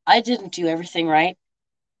fact I didn't do everything right.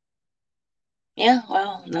 Yeah,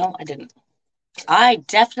 well, no, I didn't. I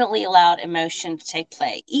definitely allowed emotion to take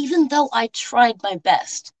play, even though I tried my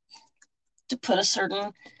best to put a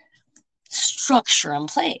certain structure in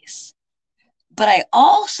place. But I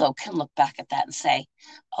also can look back at that and say,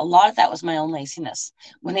 a lot of that was my own laziness.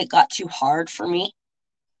 When it got too hard for me,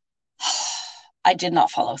 I did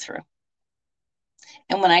not follow through.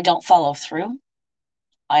 And when I don't follow through,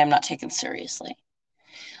 I am not taken seriously.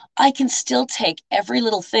 I can still take every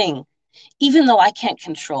little thing, even though I can't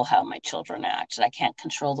control how my children act. I can't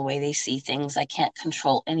control the way they see things. I can't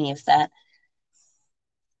control any of that.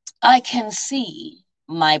 I can see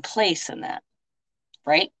my place in that,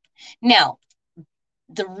 right? Now,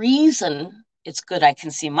 the reason it's good I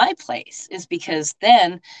can see my place is because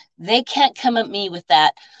then they can't come at me with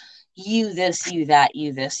that, you this, you that,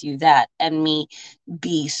 you this, you that, and me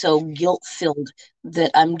be so guilt-filled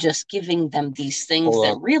that I'm just giving them these things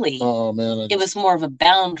that really, it was more of a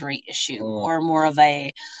boundary issue or more of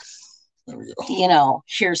a,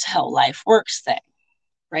 here's how life works thing,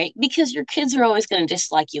 right? Because your kids are always going to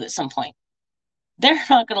dislike you at some point. They're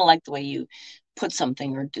not going to like the way you put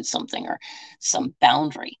something or do something or some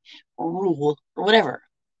boundary or rule or whatever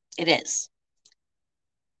it is.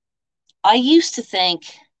 I used to think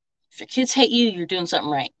if your kids hate you, you're doing something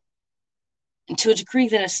right. And to a degree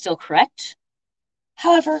that is still correct.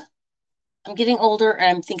 However, I'm getting older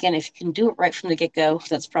and I'm thinking if you can do it right from the get-go,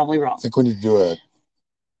 that's probably wrong. I think when you do it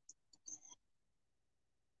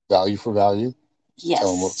value for value,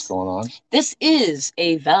 tell them what's going on. This is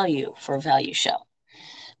a value for value show.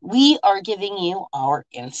 We are giving you our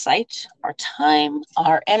insight, our time,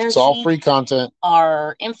 our energy. It's all free content.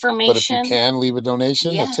 Our information. But if you can leave a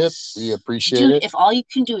donation, a tip, we appreciate it. If all you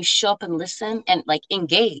can do is show up and listen and like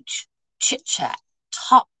engage, chit chat,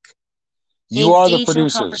 talk. You are the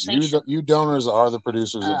producers. You donors are the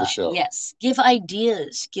producers of the show. Yes. Give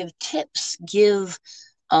ideas, give tips, give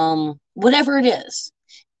whatever it is.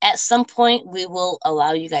 At some point, we will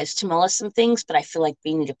allow you guys to mail us some things, but I feel like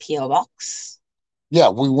we need a P.O. box. Yeah,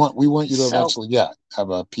 we want you to eventually, have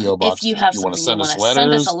a P.O. box. If you have want to send us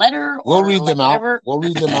letters, a letter. We'll read them out. We'll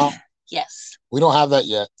read them out. Yes. We don't have that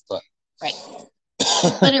yet, but right.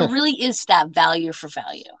 But it really is that value for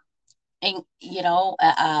value. And,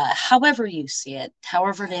 however you see it,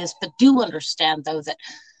 however it is, but do understand, though, that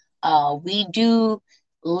we do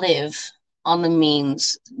live on the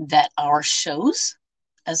means that our shows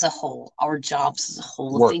as a whole, our jobs as a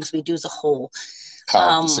whole, the things we do as a whole,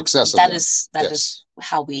 the success of that is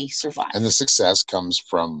how we survive. And the success comes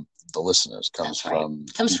from the listeners, comes from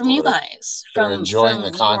you guys, from enjoying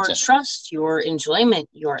the content, your trust, your enjoyment,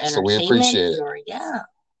 your entertainment. So we appreciate it.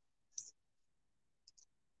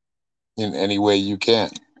 In any way you can.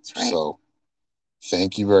 That's right. So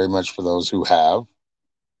thank you very much for those who have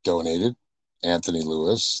donated. Anthony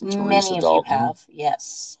Lewis, Teresa Dalton, you have,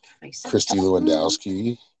 yes. Christy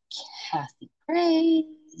Lewandowski, Kathy Gray,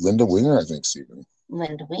 Linda Winger, I think, Stephen.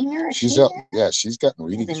 Linda Winger. She's gotten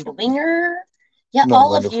readings. Linda Winger. Yeah,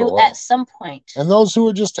 all of you at some point. And those who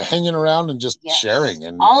are just hanging around and just sharing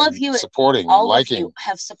and all of you supporting and liking. All of you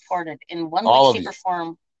have supported in one way, shape, or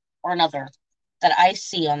form or another that I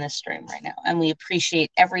see on this stream right now. And we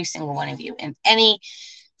appreciate every single one of you in any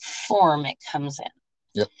form it comes in.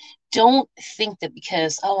 Yep. Don't think that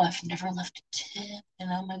because, I've never left a tip and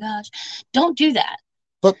oh my gosh, don't do that.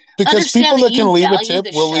 But because people that can leave a tip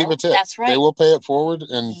will leave a tip. That's right. They will pay it forward.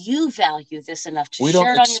 And you value this enough to share it on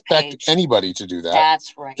your page. We don't expect anybody to do that.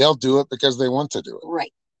 That's right. They'll do it because they want to do it.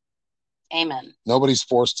 Right. Amen. Nobody's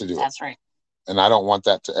forced to do it. That's right. And I don't want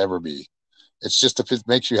that to ever be. It's just if it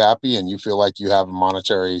makes you happy and you feel like you have a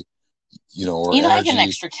monetary, or energy, like an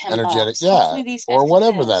extra 10 energetic, bucks. Or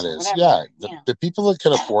whatever that is. Whatever. The people that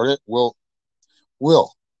can afford it will.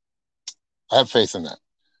 I have faith in that.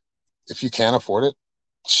 If you can't afford it,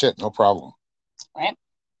 shit, no problem. Right?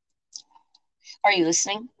 Are you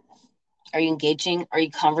listening? Are you engaging? Are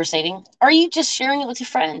you conversating? Are you just sharing it with your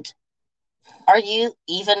friend? Are you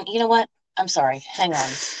even, you know what? I'm sorry. Hang on.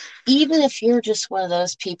 Even if you're just one of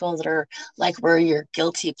those people that are like, we're your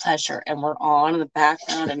guilty pleasure and we're on in the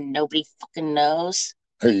background and nobody fucking knows.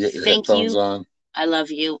 Hey, you get your headphones on. I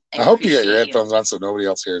love you. I hope you get your headphones on so nobody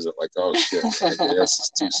else hears it. Like, oh shit, this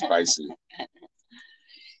is too spicy.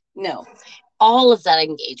 No, all of that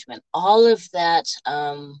engagement, all of that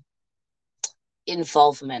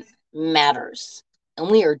involvement matters.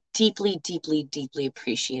 And we are deeply, deeply, deeply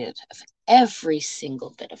appreciative of every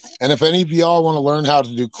single bit of it. And if any of y'all want to learn how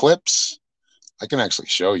to do clips, I can actually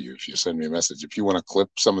show you if you send me a message. If you want to clip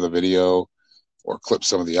some of the video or clip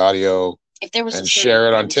some of the audio and share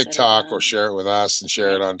it on TikTok or share it with us and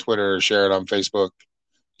share it on Twitter or share it on Facebook,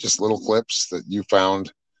 just little clips that you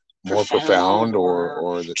found more profound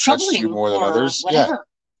or that touched you more than others. Whatever. Yeah.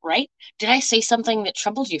 Right? Did I say something that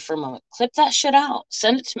troubled you for a moment? Clip that shit out.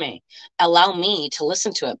 Send it to me. Allow me to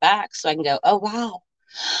listen to it back so I can go, oh, wow.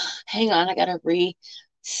 Hang on. I got to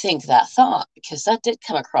rethink that thought because that did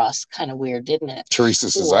come across kind of weird, didn't it? Teresa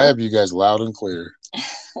says, I have you guys loud and clear.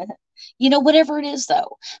 Whatever it is,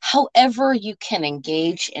 though, however you can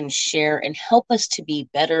engage and share and help us to be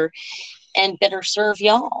better and better serve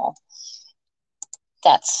y'all.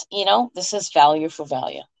 That's, this is value for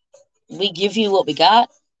value. We give you what we got.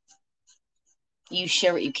 You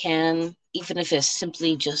share what you can, even if it's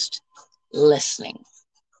simply just listening.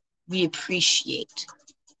 We appreciate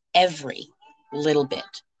every little bit.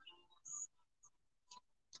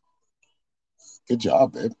 Good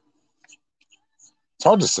job, babe. It's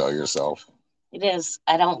hard to sell yourself. It is.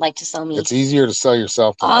 I don't like to sell me. It's easier to sell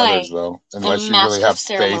yourself than others, though, unless you really have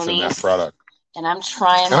faith in that product. And I'm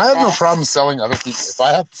trying. And I have no problem selling other people. If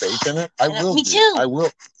I have faith in it, I will. Me too. I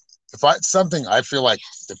will. If it's something I feel like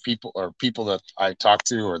the people that I talk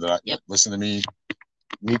to or that listen to me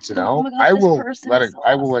need to know, I will let it.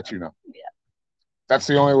 I will let you know. Yeah. That's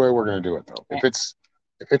the only way we're going to do it, though. Right.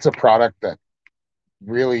 If it's a product that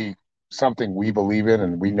really something we believe in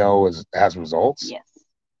and we know has results,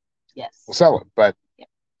 yes, we'll sell it. But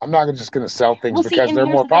I'm not just going to sell things because they're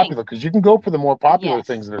more popular. Because you can go for the more popular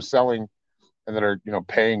things that are selling. And that are,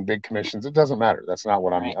 paying big commissions. It doesn't matter. That's not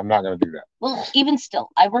what I'm not going to do that. Well, even still,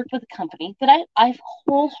 I worked with a company that I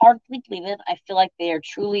wholeheartedly believe in. I feel like they are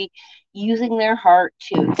truly using their heart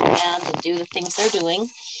to expand and do the things they're doing.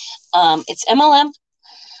 It's MLM,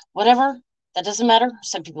 whatever. That doesn't matter.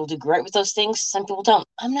 Some people do great with those things. Some people don't.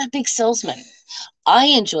 I'm not a big salesman. I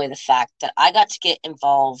enjoy the fact that I got to get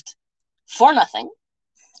involved for nothing.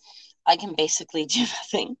 I can basically do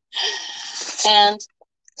nothing. And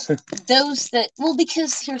Those that, well,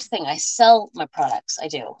 because here's the thing, I sell my products. I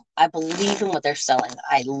do. I believe in what they're selling.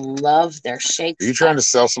 I love their shakes. Are you trying to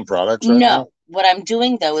sell some products right No. now? What I'm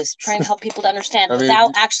doing, though, is trying to help people to understand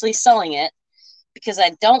without actually selling it, because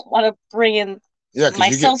I don't want to bring in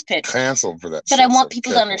my sales pitch. Canceled for that. But I want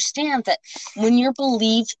people to understand that when you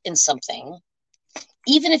believe in something,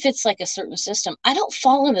 even if it's like a certain system, I don't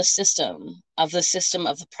follow the system of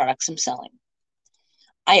the products I'm selling.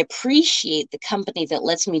 I appreciate the company that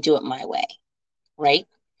lets me do it my way, right?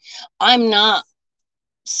 I'm not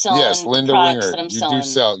selling. Yes, Linda Winger,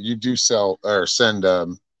 you do sell or send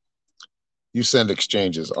you send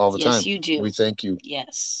exchanges all the time. Yes, you do. We thank you.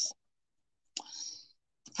 Yes.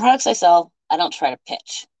 The products I sell, I don't try to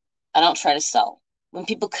pitch. I don't try to sell. When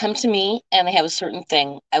people come to me and they have a certain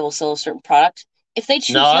thing, I will sell a certain product. If they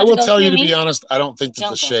choose, I will tell you to be honest, I don't think that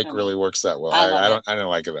the shake really works that well. I don't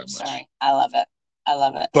like it that much. Sorry, I love it. I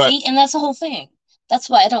love it. But, see, and that's the whole thing. That's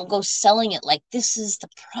why I don't go selling it like this is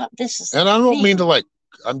the this is. And I don't mean to like.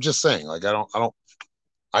 I'm just saying, like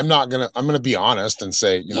I'm gonna be honest and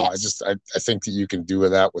say, you know, I think that you can do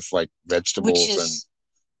that with like vegetables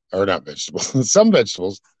or not vegetables, some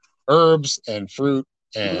vegetables, herbs and fruit,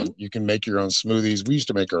 and you can make your own smoothies. We used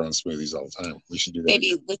to make our own smoothies all the time. We should do that.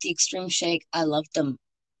 Maybe with the extreme shake, I loved them.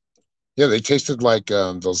 Yeah, they tasted like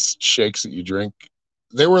those shakes that you drink.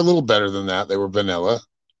 They were a little better than that. They were vanilla.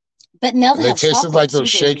 But now they tasted like those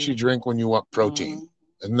shakes you drink when you want protein.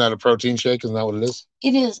 Isn't that a protein shake? Isn't that what it is?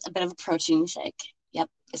 It is a bit of a protein shake. Yep.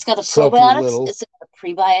 It's got the probiotics. It's got the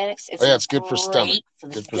prebiotics. It's good for stomach.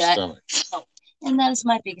 Good for stomach. And that is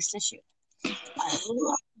my biggest issue.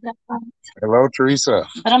 Hello, Teresa.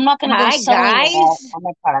 But I'm not going to go selling on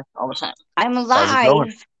my products all the time. I'm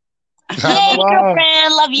alive. Hey,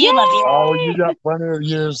 girlfriend. Love you. Yay! Love you. Oh, you got plenty of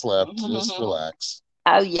years left. Just relax.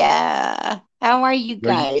 Oh, yeah. How are you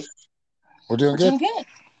guys? We're doing good.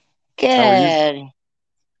 Good. How are you?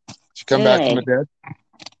 Did you come back from the dead?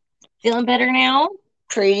 Feeling better now?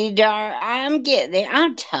 Pretty darn. I'm getting there.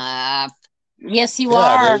 I'm tough. Yes, you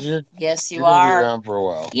are. Yes, you are. You're around for a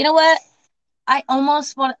while. You know what? I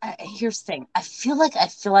almost want. Here's the thing. I feel like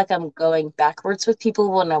I'm going backwards with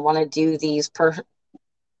people when I want to do these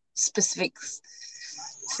specific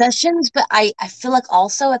sessions, but I feel like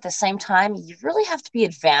also at the same time you really have to be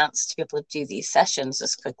advanced to be able to do these sessions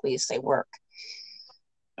as quickly as they work.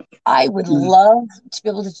 I would love to be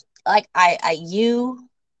able to, like, you,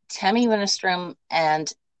 Tammy Winstrom,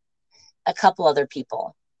 and a couple other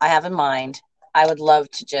people I have in mind. I would love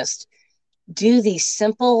to just do these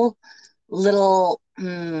simple little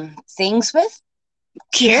things with.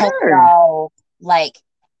 Sure. Like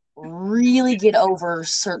really get over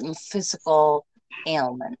certain physical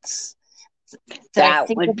ailments. That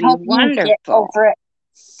would be wonderful. Get over it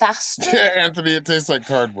faster. Anthony, it tastes like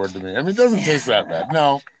cardboard to me. I mean, it doesn't taste that bad.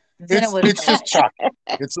 No, it's just chalky.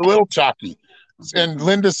 It's a little chalky. And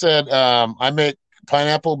Linda said, I make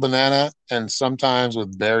pineapple, banana, and sometimes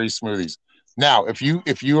with berry smoothies. Now, if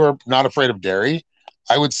you are not afraid of dairy,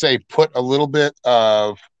 I would say put a little bit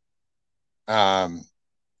of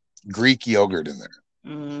Greek yogurt in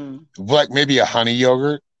there, like maybe a honey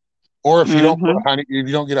yogurt, or if you don't put honey, if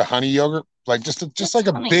you don't get a honey yogurt, like just like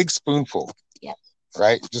a big spoonful,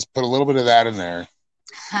 right? Just put a little bit of that in there,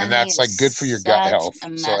 and that's like good for your gut health.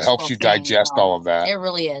 So it helps you digest all of that. It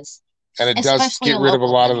really is, and it does get rid of a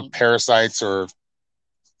lot of the parasites or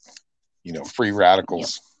free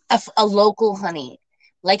radicals. A local honey.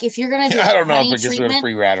 Like if you're going to do I don't know if it gets rid of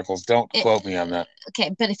free radicals. Don't quote me on that.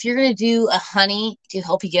 Okay, but if you're going to do a honey to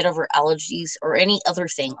help you get over allergies or any other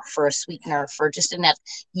thing for a sweetener, for just in that,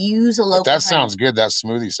 use a local honey. Sounds good. That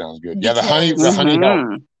smoothie sounds good. Yeah, the honey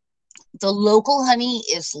help. The local honey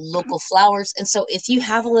is local flowers. And so if you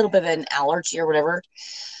have a little bit of an allergy or whatever,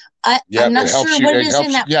 I'm not sure what it is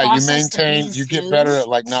in that process. Yeah, you maintain, you get better at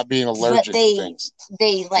like not being allergic to things.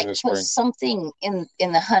 They like put something in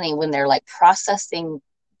the honey when they're like processing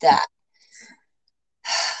that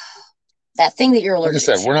thing that you're allergic to.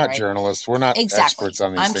 Like I said, we're not journalists. We're not experts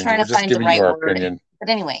on these things. I'm trying to find the right word. Opinion. But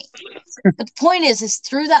anyway, the point is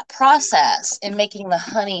through that process and making the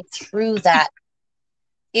honey through that,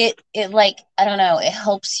 it like, I don't know, it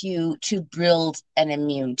helps you to build an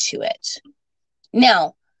immune to it.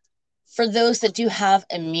 Now, for those that do have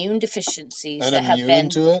immune deficiencies that have been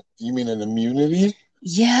to it, you mean an immunity?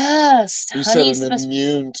 Yes. Who said an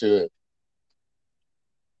immune to it?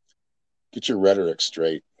 Get your rhetoric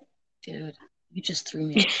straight. Dude, you just threw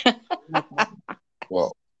me.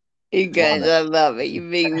 Well, you guys, I love it. You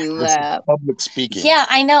make me laugh. Public speaking. Yeah,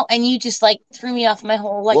 I know. And you just like threw me off my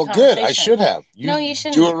whole well, good. I should have. No, you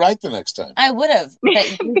shouldn't. Do it right the next time. I would have, but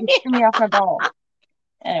you just threw me off my ball.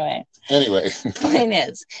 Anyway. Point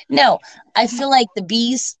is, no, I feel like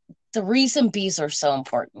the reason bees are so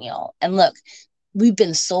important, y'all. And look, we've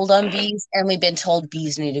been sold on bees and we've been told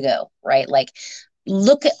bees need to go, right? Like,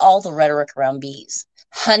 look at all the rhetoric around bees.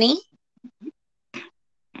 Honey,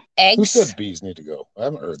 eggs. Who said bees need to go? I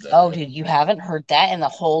haven't heard that. Oh, yet. Dude, you haven't heard that in the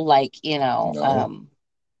whole, like, no.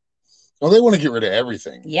 Well, they want to get rid of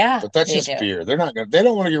everything. Yeah. But that's just fear. They don't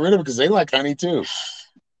want to get rid of it because they like honey too.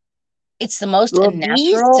 It's the most natural.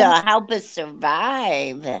 Bees to help us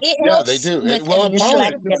survive. Yeah, they do.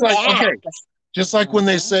 Just like when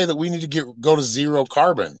they say that we need to go to zero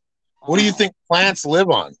carbon. What do you think plants live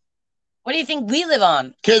on? What do you think we live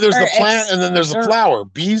on? Okay, there's the plant and then there's the flower.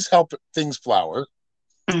 Bees help things flower.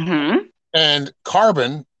 Mm-hmm. And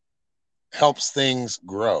carbon helps things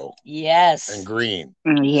grow. Yes. And green.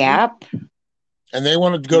 Yep. And they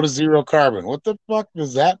want to go to zero carbon. What the fuck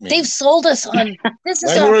does that mean? They've sold us on this.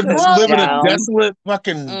 Is they want to live in a desolate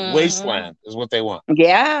fucking wasteland, is what they want.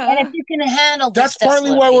 Yeah. And if you can handle that's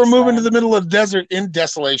partly why we're moving to the middle of the desert in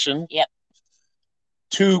desolation. Yep.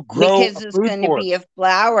 To grow because it's going to be a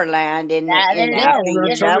flower land in it's going to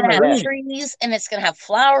have trees and it's going to have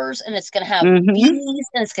flowers and it's going to have bees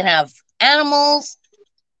and it's going to have animals.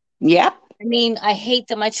 Yep. I mean, I hate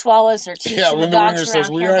that my chihuahuas are teaching the Linda Winger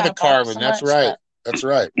says we are the carbon. That's right. That's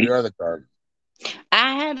right. We are the carbon.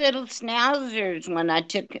 I had little schnauzers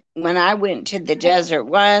when I went to the desert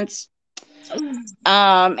once.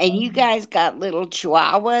 And you guys got little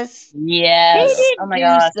chihuahuas. Yes. They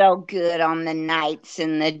didn't do so good on the nights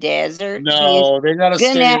in the desert. No, they gotta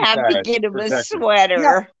gonna have to get them a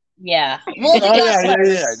sweater. Yeah. Well,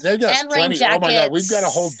 they got plenty. Oh my God, we've got a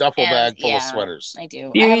whole duffel bag full of sweaters. I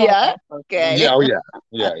do. Yeah. Okay.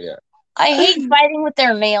 Yeah. I hate fighting with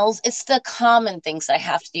their nails. It's the common things I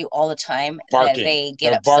have to do all the time that they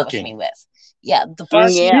get upset with me with. Yeah, the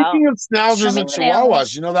barking. Speaking of schnauzers and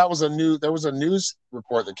chihuahuas, there was a news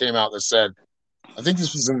report that came out that said, I think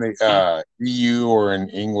this was in the EU or in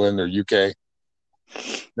England or UK,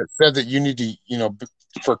 that said that you need to,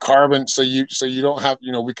 for carbon, so you don't have,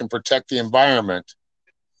 we can protect the environment.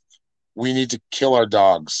 We need to kill our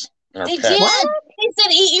dogs and our pets. Did. They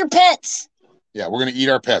said eat your pets. Yeah, we're gonna eat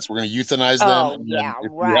our pets. We're gonna euthanize them. Oh, yeah,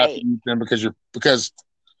 right. You have to eat them because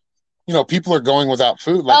people are going without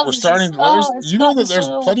food. Like we're starting. That there's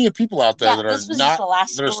plenty of people out there that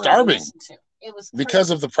are starving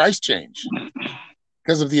because of the price change,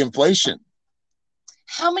 because of the inflation.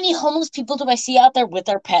 How many homeless people do I see out there with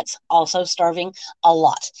their pets also starving? A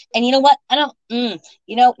lot. And you know what? I don't.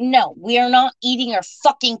 No, we are not eating our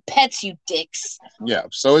fucking pets, you dicks. Yeah.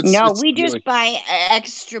 So we just buy an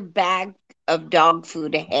extra bag of dog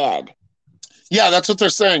food ahead. Yeah, that's what they're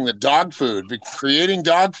saying. That dog food, creating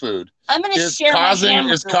dog food, is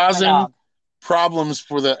causing problems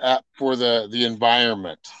for the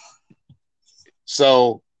environment.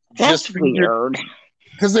 So that's weird.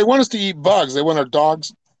 Because they want us to eat bugs. They want our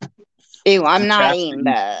dogs. Ew, I'm not eating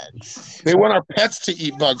bugs. They want our pets to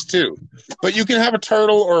eat bugs too. But you can have a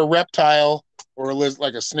turtle or a reptile or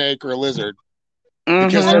like a snake or a lizard.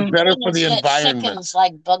 Because they're better for the environment. Chickens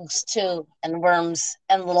like bugs too, and worms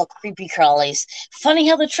and little creepy crawlies. Funny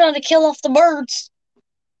how they're trying to kill off the birds.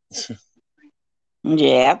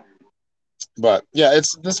 Yeah. But yeah,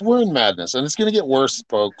 we're in madness, and it's gonna get worse,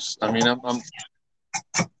 folks. I mean,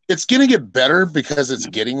 it's gonna get better because it's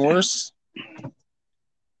getting worse.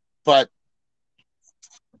 But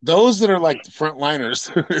those that are like the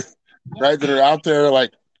frontliners, right, that are out there,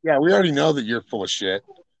 like, yeah, we already know that you're full of shit.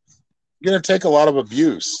 Going to take a lot of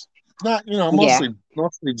abuse. Not,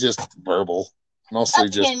 mostly just verbal, mostly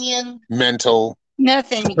just mental.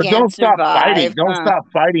 Nothing. But don't stop fighting. Don't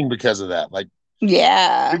stop fighting because of that. Like,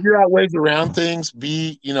 figure out ways around things.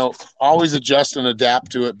 Be, always adjust and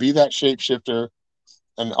adapt to it. Be that shapeshifter,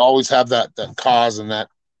 and always have that cause and that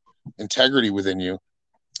integrity within you,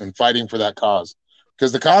 and fighting for that cause.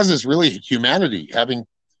 Because the cause is really humanity, having,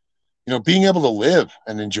 being able to live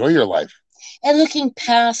and enjoy your life. And looking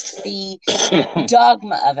past the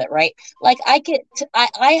dogma of it, right? Like I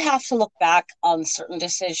have to look back on certain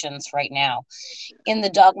decisions right now. In the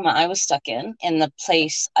dogma I was stuck in the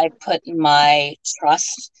place I put my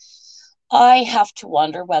trust, I have to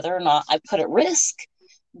wonder whether or not I put at risk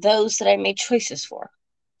those that I made choices for.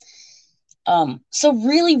 So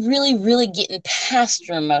really, really, really getting past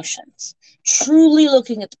your emotions, truly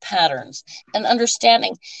looking at the patterns and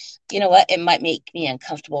understanding, you know what, it might make me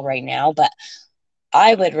uncomfortable right now, but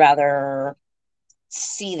I would rather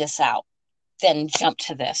see this out than jump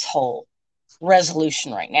to this whole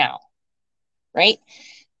resolution right now, right?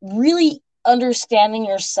 Really understanding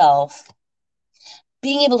yourself,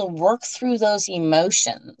 being able to work through those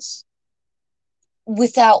emotions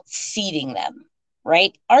without feeding them,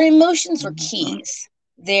 right? Our emotions are keys.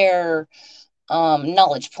 They're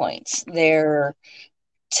knowledge points. They're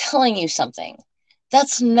telling you something.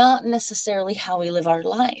 That's not necessarily how we live our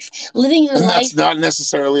life. Living your life. That's not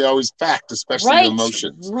necessarily always fact, especially your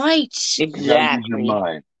emotions. Right. Exactly. You gotta use your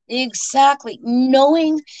mind. Exactly.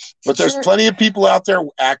 Knowing. But there's plenty of people out there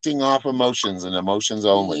acting off emotions and emotions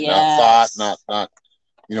only, not thought, not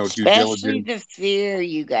due Especially diligence. the fear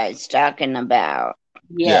you guys talking about.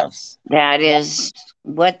 Yes. That is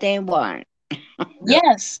what they want.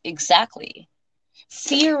 Yes, exactly.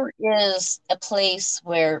 Fear is a place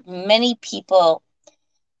where many people,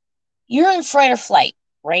 you're in fight or flight,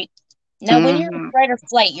 right? Now, when you're in fight or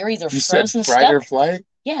flight, you're either frozen, said fight or flight?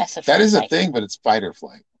 Yes, that is a thing, but it's fight or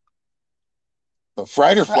flight. But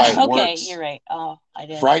fright or flight works. Okay, you're right. Oh, I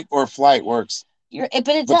did. Fright or flight works.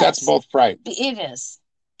 But that's both fright. It is.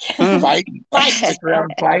 Fight or you're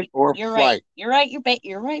flight. Right. You're right.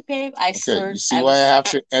 You're right, babe. You see why I have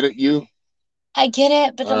to edit you? I get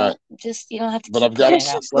it, but you don't have to. But I've got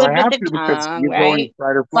to. Well, I have to because you're going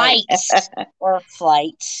fight or flight. Fight or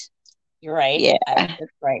flight. You're right. Yeah. That's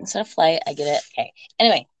right. Instead of flight, I get it. Okay.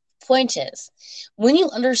 Anyway, point is, when you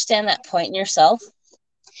understand that point in yourself,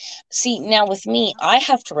 see, now with me, I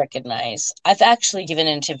have to recognize I've actually given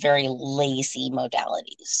into very lazy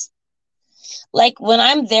modalities. Like when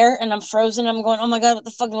I'm there and I'm frozen, I'm going, oh my God, what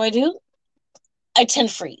the fuck do I do? I tend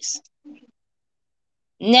to freeze.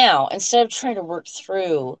 Now, instead of trying to work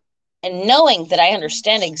through and knowing that I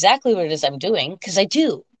understand exactly what it is I'm doing, because I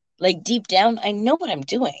do, like deep down, I know what I'm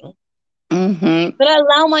doing. But I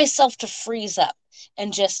allow myself to freeze up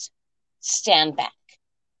and just stand back.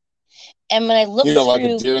 And when I look through, like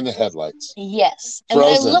a deer in the headlights. Yes. And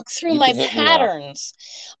when I look through my patterns,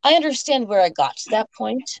 I understand where I got to that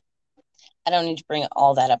point. I don't need to bring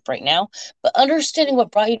all that up right now, but understanding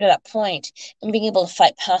what brought you to that point and being able to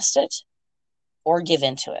fight past it or give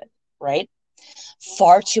into it, right?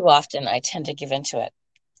 Far too often, I tend to give into it.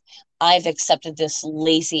 I've accepted this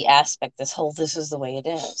lazy aspect, this is the way it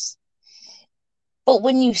is. But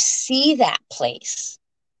when you see that place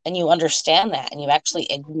and you understand that and you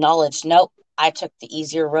actually acknowledge, nope, I took the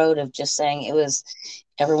easier road of just saying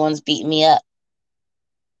everyone's beating me up.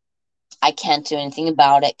 I can't do anything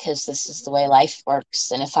about it because this is the way life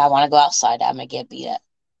works. And if I want to go outside, I'm going to get beat up.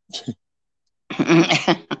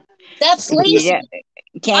 That's lazy.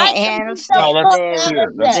 Can't handle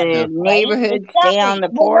the neighborhood, stay on the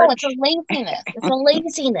porch. No, it's a laziness. It's a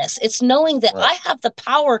laziness. It's knowing that I have the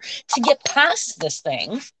power to get past this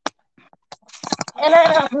thing. And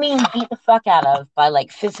I don't mean beat the fuck out of by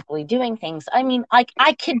like physically doing things. I mean, like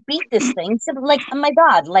I could beat this thing. So, like, oh my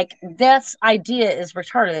God, like this idea is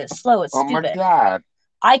retarded. It's slow. It's stupid. Oh my God.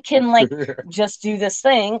 I can like just do this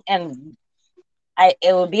thing and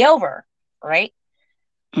it will be over, right?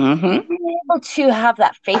 Being able to have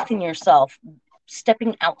that faith in yourself,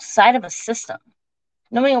 stepping outside of a system,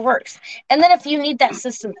 knowing it works. And then if you need that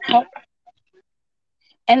system's help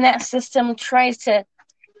and that system tries to,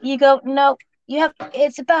 you go, no,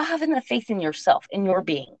 it's about having the faith in yourself, in your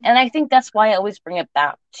being. And I think that's why I always bring it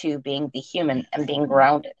back to being the human and being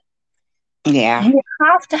grounded. Yeah. You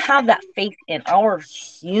have to have that faith in our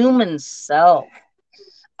human self.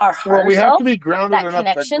 Well, we have to be grounded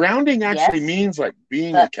enough. But grounding actually means like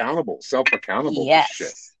being accountable, self-accountable for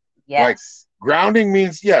shit. Yes. Like grounding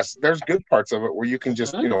means, yes, there's good parts of it where you can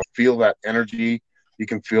just, feel that energy. You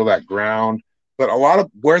can feel that ground. But a lot of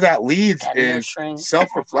where that leads is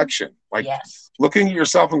self-reflection. Like looking at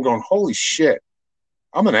yourself and going, holy shit,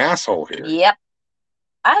 I'm an asshole here. Yep.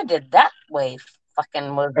 I did that way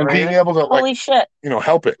fucking was and being able to holy shit.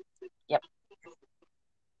 Help it. Yep.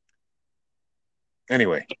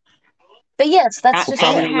 Anyway. But yes, that's just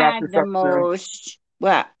I had the most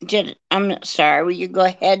I'm sorry, will you go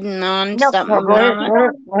ahead and on something? No, go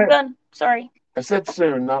ahead. Sorry. I said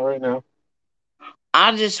soon, not right now.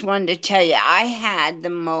 I just wanted to tell you, I had the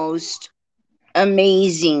most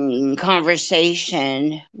amazing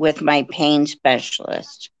conversation with my pain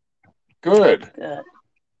specialist. Good.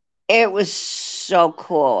 It was so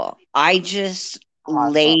cool. I just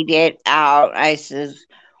laid it out. I says,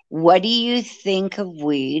 what do you think of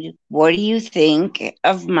weed? What do you think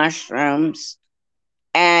of mushrooms?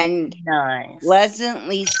 And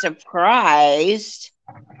pleasantly surprised,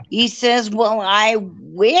 he says, well, I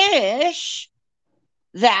wish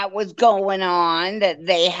that was going on, that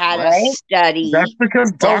they had a study. That's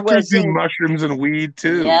because doctors do mushrooms and weed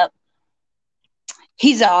too. Yep.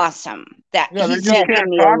 He's awesome. He's given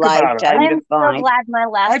me a lifetime. I'm so glad my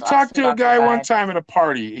last. I talked to a guy one time at a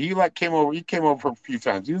party. He came over. He came over a few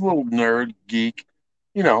times. He's a little nerd geek,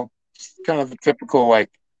 kind of the typical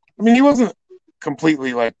he wasn't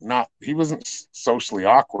completely like not. He wasn't socially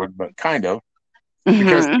awkward, but kind of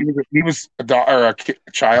because he was a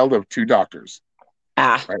child of two doctors.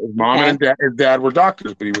 Right? His mom and his dad were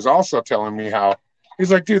doctors, but he was also telling me how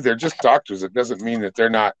he's like, dude, they're just doctors. It doesn't mean that they're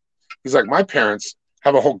not. He's like, my parents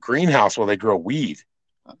have a whole greenhouse where they grow weed.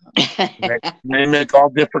 They make all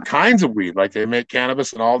different kinds of weed, like they make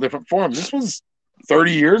cannabis in all different forms. This was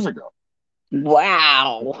 30 years ago.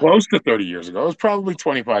 Wow. Close to 30 years ago. It was probably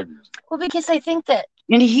 25 years ago. Well, because I think that...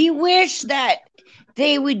 And he wished that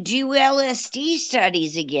they would do LSD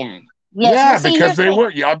studies again. Yes, yeah, because they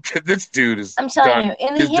were. Yeah, this dude is. I'm telling you,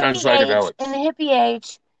 in the hippie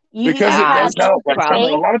age, because it does help. Like a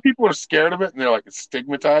lot of people are scared of it, and they're like it's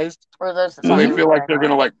stigmatized, or those so they feel like they're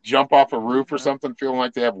gonna like jump off a roof or something, feeling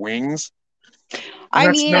like they have wings. I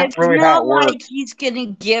mean, it's really not like he's gonna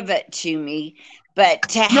give it to me, but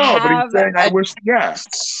to have but he's saying, I wish,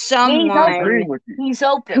 someone he's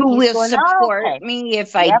open. who will support me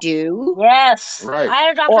if I do. Yes, right. I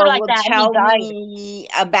had a doctor or like will that. Tell me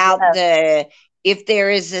about if there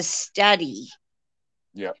is a study.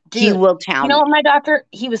 Yeah, he will tell me. You know what, my doctor?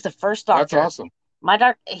 He was the first doctor. That's awesome. My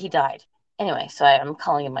doctor, he died. Anyway, so I'm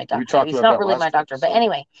calling him my doctor. He's not really my doctor, but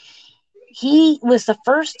anyway, he was the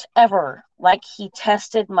first ever. Like he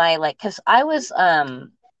tested my because I was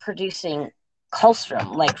producing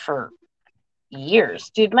colostrum for years,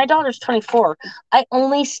 dude. My daughter's 24. I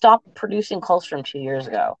only stopped producing colostrum 2 years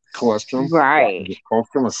ago. Colostrum, right?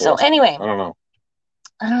 Colostrum or colostrum? So anyway, I don't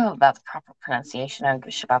know about the proper pronunciation. I don't give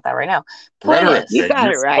a shit about that right now. Rhetoric. You got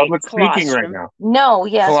it right. Public speaking right now. No,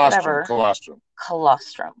 yes, colostrum, whatever.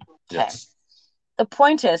 Colostrum. Okay. Yes. The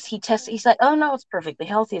point is, he tested. He's like, "Oh no, it's perfectly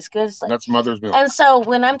healthy. It's good." It's like, that's mother's milk. And so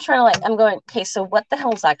when I'm trying to I'm going, okay, so what the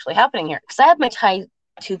hell is actually happening here? Because I have my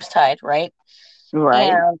tubes tied, right?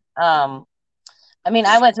 Right. And I mean,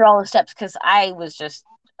 I went through all the steps because I was just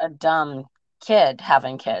a dumb kid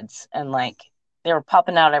having kids, and they were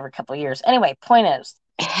popping out every couple of years. Anyway, point is,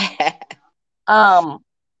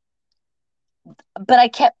 but I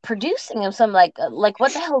kept producing them. So I'm like,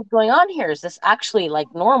 what the hell is going on here? Is this actually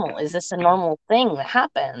normal? Is this a normal thing that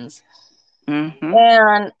happens? Mm-hmm.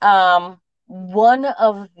 And one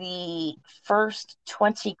of the first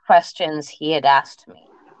 20 questions he had asked me,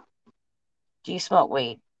 do you smoke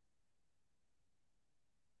weed?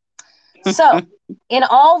 So in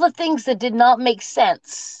all the things that did not make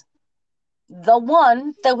sense, the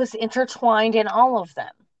one that was intertwined in all of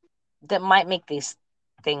them that might make these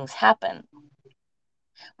things happen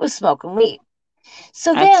was smoking weed.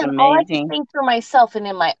 So that's then amazing. all I could think for myself and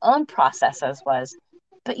in my own processes was,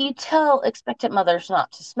 but you tell expectant mothers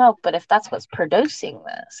not to smoke, but if that's what's producing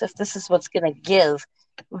this, if this is what's going to give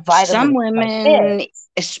vitamins. Some women,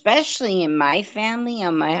 especially in my family,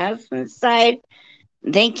 on my husband's side,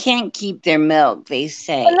 they can't keep their milk, they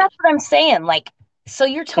say. And that's what I'm saying. So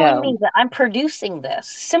you're telling me that I'm producing this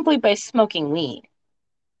simply by smoking weed.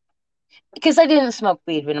 Because I didn't smoke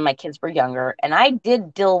weed when my kids were younger, and I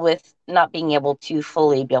did deal with not being able to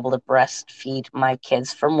fully be able to breastfeed my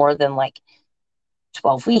kids for more than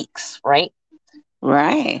 12 weeks, right?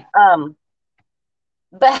 Right.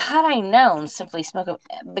 But had I known simply smoking,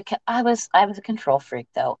 because I was a control freak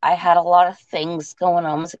though. I had a lot of things going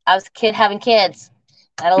on. I was a kid having kids.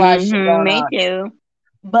 I had a lot of shit going on. Me too.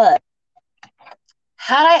 But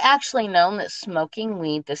had I actually known that smoking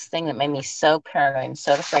weed, this thing that made me so paranoid and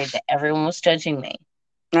so afraid that everyone was judging me.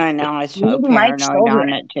 I know, I was so paranoid on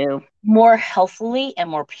it too. More healthily and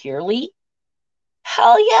more purely,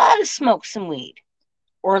 hell yeah, to smoke some weed.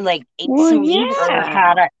 Or ate some weed or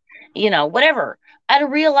had whatever. I had to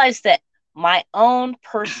realize that my own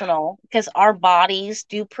personal, because our bodies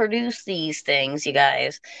do produce these things, you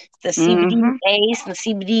guys. The CBDAs and the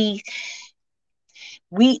CBD,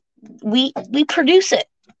 we produce it.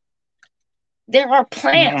 There are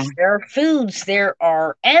plants, there are foods, there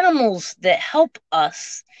are animals that help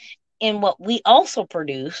us in what we also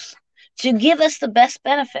produce to give us the best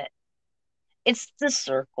benefit. It's the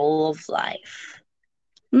circle of life.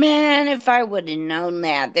 Man, if I would have known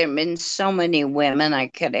that, there have been so many women I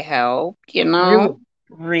could have helped, you know?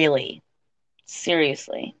 Really?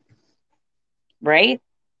 Seriously. Right?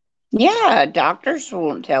 Yeah, doctors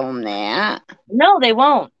won't tell them that. No, they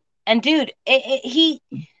won't. And dude, he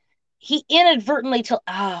inadvertently told,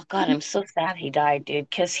 oh God, I'm so sad he died, dude.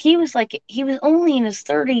 Because he was only in his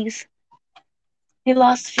 30s. He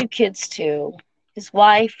lost a few kids too. His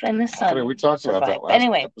wife and his son. We talked about that last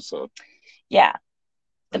episode. Yeah.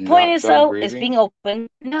 The point is, though, is being open.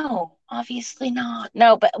 No, obviously not.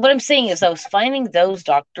 No, but what I'm saying is, I was finding those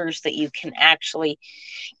doctors that you can actually,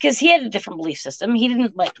 because he had a different belief system. He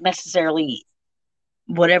didn't necessarily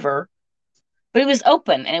whatever, but he was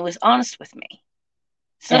open and he was honest with me.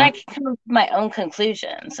 So that I could come up with my own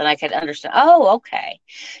conclusions and I could understand, oh, okay,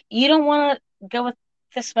 you don't want to go with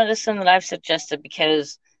this medicine that I've suggested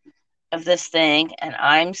because of this thing. And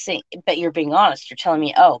I'm saying, but you're being honest. You're telling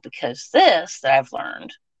me, oh, because this that I've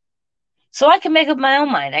learned. So I can make up my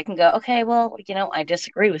own mind. I can go, okay, well, I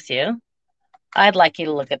disagree with you. I'd like you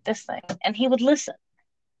to look at this thing. And he would listen.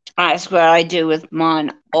 That's what I do with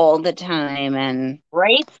Mon all the time. And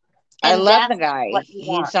right. I love the guy.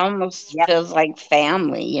 He's almost feels like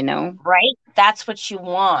family, Right? That's what you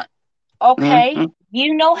want. Okay.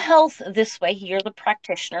 Mm-hmm. Health this way. You're the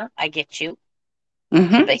practitioner. I get you.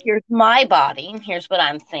 Mm-hmm. But here's my body, and here's what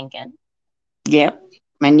I'm thinking. Yep.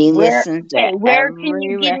 And he listens to where can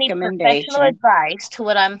you give me professional advice to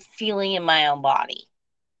what I'm feeling in my own body?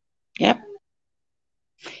 Yep.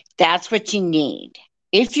 That's what you need.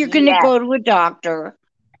 If you're going to go to a doctor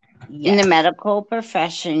in the medical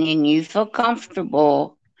profession and you feel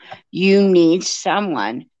comfortable, you need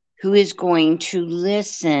someone who is going to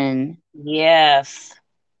listen. Yes.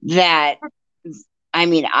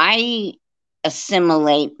 I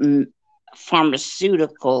assimilate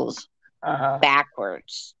pharmaceuticals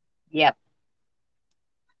backwards. Yep.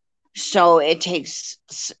 So it takes,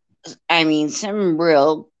 some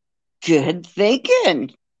real good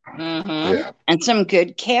thinking. Mm-hmm. And some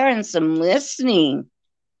good care and some listening.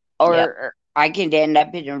 Or I could end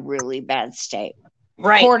up in a really bad state.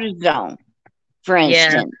 Right. Cortisone, for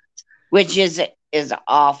instance, which is an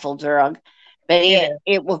awful drug, but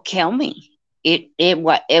it will kill me.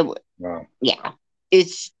 Wow. Yeah,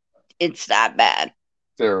 it's that bad.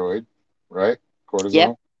 Steroid, right?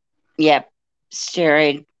 Cortisone. Yep.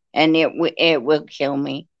 Steroid, and it will kill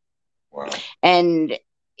me. Wow. And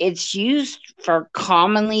it's used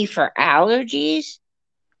commonly for allergies.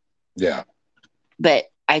 Yeah. But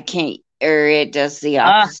I can't, or it does the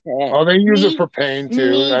opposite. Oh, they use it for pain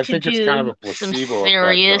too. I think it's kind of a placebo some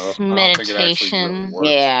serious effect, meditation.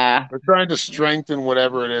 Really they're trying to strengthen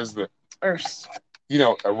whatever it is that,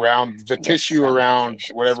 around the tissue around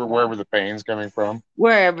wherever the pain's coming from.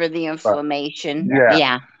 Wherever the inflammation.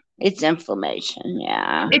 Yeah. It's inflammation.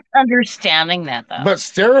 Yeah. It's understanding that though. But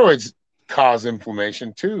steroids cause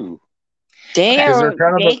inflammation too. They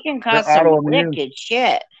can cause some wicked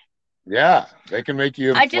shit. Yeah, they can make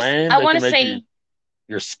you inflamed. I want to say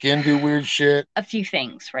your skin do weird shit. A few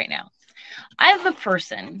things right now. I have a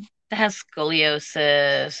person that has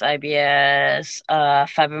scoliosis, IBS,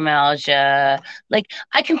 fibromyalgia. Like,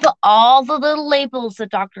 I can put all the little labels the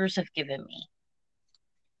doctors have given me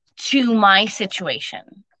to my situation.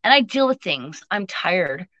 And I deal with things. I'm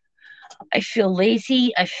tired. I feel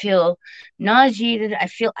lazy. I feel nauseated. I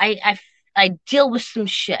feel I deal with some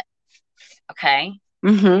shit. Okay?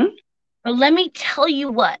 Mm-hmm. But let me tell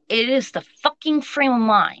you what, it is the fucking frame of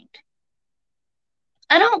mind.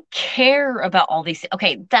 I don't care about all these.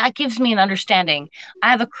 Okay, that gives me an understanding.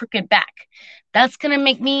 I have a crooked back. That's going to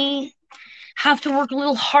make me have to work a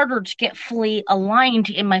little harder to get fully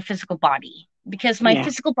aligned in my physical body because my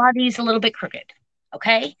physical body is a little bit crooked.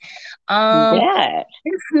 Okay?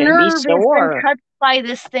 This nerve has been touched by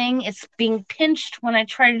this thing. It's being pinched when I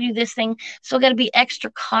try to do this thing. So I got to be extra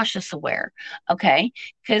cautious aware. Okay?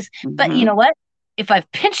 But you know what? If I've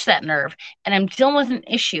pinched that nerve and I'm dealing with an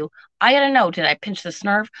issue, I got to know, did I pinch this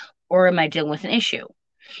nerve or am I dealing with an issue?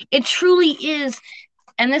 It truly is.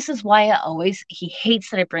 And this is why he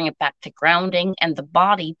hates that I bring it back to grounding and the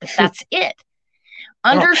body, but that's it.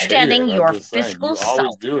 Understanding your physical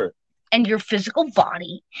self. And your physical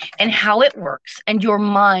body and how it works and your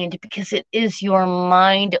mind, because it is your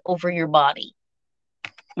mind over your body.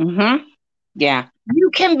 Mm-hmm. Yeah. You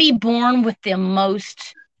can be born with the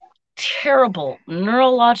most terrible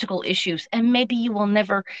neurological issues and maybe you will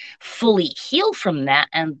never fully heal from that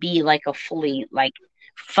and be like a fully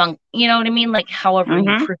you know what I mean? Like however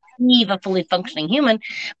you perceive a fully functioning human.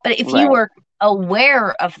 But if you were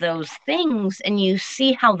aware of those things and you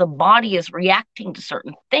see how the body is reacting to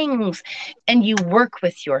certain things and you work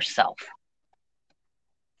with yourself.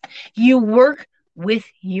 You work with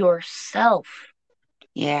yourself.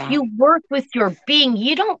 Yeah. You work with your being.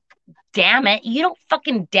 You don't damn it. You don't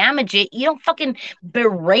fucking damage it. You don't fucking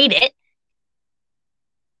berate it.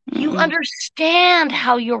 You understand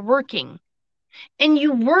how you're working. And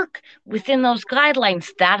you work within those guidelines.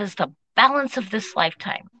 That is the balance of this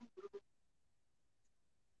lifetime.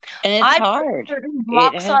 And it's hard. Put certain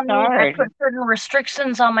blocks on me. I put certain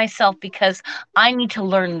restrictions on myself because I need to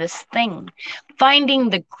learn this thing. Finding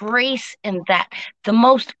the grace in that, the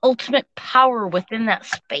most ultimate power within that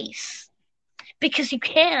space. Because you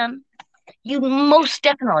can. You most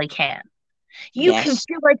definitely can. You can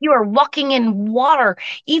feel like you are walking in water,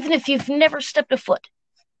 even if you've never stepped a foot.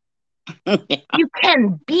 You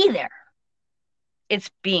can be there. It's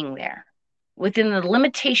being there within the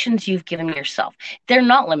limitations you've given yourself. They're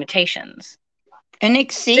not limitations. And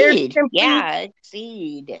exceed.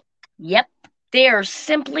 Exceed. Yep. They are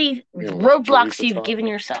simply roadblocks you've given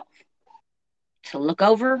yourself to look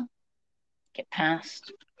over, get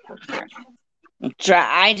past.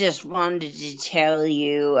 I just wanted to tell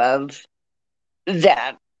you of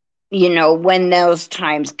that, when those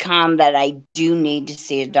times come that I do need to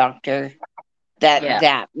see a doctor,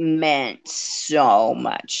 that meant so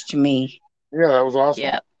much to me. Yeah, that was awesome.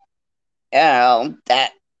 Yeah.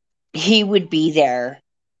 That he would be there.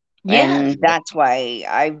 Yeah. And that's why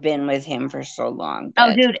I've been with him for so long.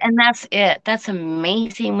 Oh, dude, and that's it. That's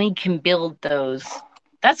amazing. We can build those.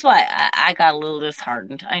 That's why I got a little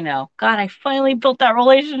disheartened. I know. God, I finally built that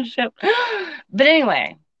relationship. But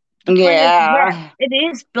anyway.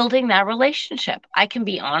 It is building that relationship. I can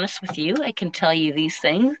be honest with you. I can tell you these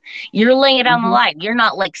things. You're laying it on the line. You're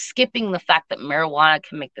not like skipping the fact that marijuana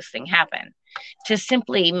can make this thing happen. To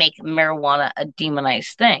simply make marijuana a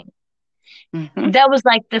demonized thing. Mm-hmm. That was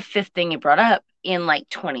like the 5th thing you brought up in like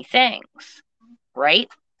 20 things, right?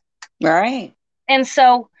 Right. And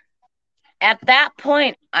so at that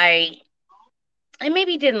point, I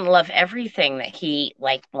maybe didn't love everything that he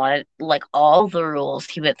like wanted, like all the rules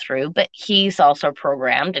he went through, but he's also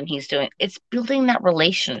programmed and it's building that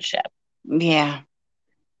relationship. Yeah.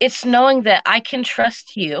 It's knowing that I can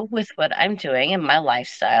trust you with what I'm doing and my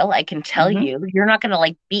lifestyle. I can tell you, you're not going to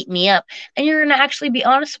like beat me up, and you're going to actually be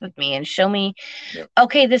honest with me and show me,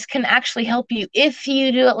 okay, this can actually help you if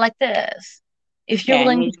you do it like this. If you're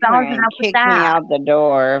willing to balance it out with that. Kick me out the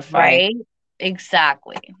door. Right?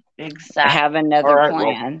 Exactly. Have another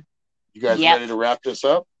plan. Well, you guys ready to wrap this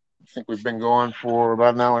up? I think we've been going for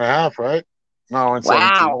about an hour and a half, right? No, it's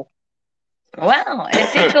 17. Wow,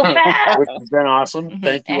 it did go fast. Which has been awesome.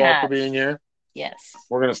 Thank you all for being here. Yes.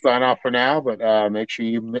 We're going to sign off for now, but make sure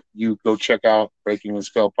you go check out Breaking the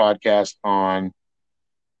Spell podcast on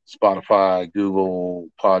Spotify, Google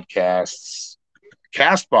Podcasts.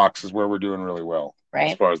 Castbox is where we're doing really well.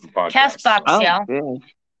 Right. As far as the podcast. Castbox, y'all.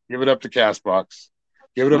 Give it up to Castbox.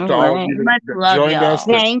 Give it up to all of you that joined us.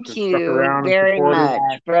 Thank you very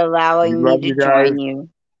much for allowing me to join you.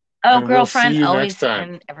 Oh, and girlfriend, we'll always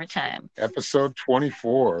and every time. Episode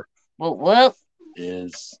 24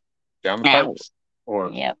 is down the pipes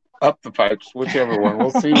or up the pipes, whichever one.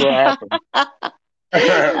 We'll see what happens.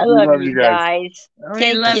 I love you guys.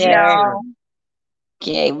 Take care. Y'all.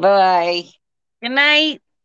 Okay, bye. Good night.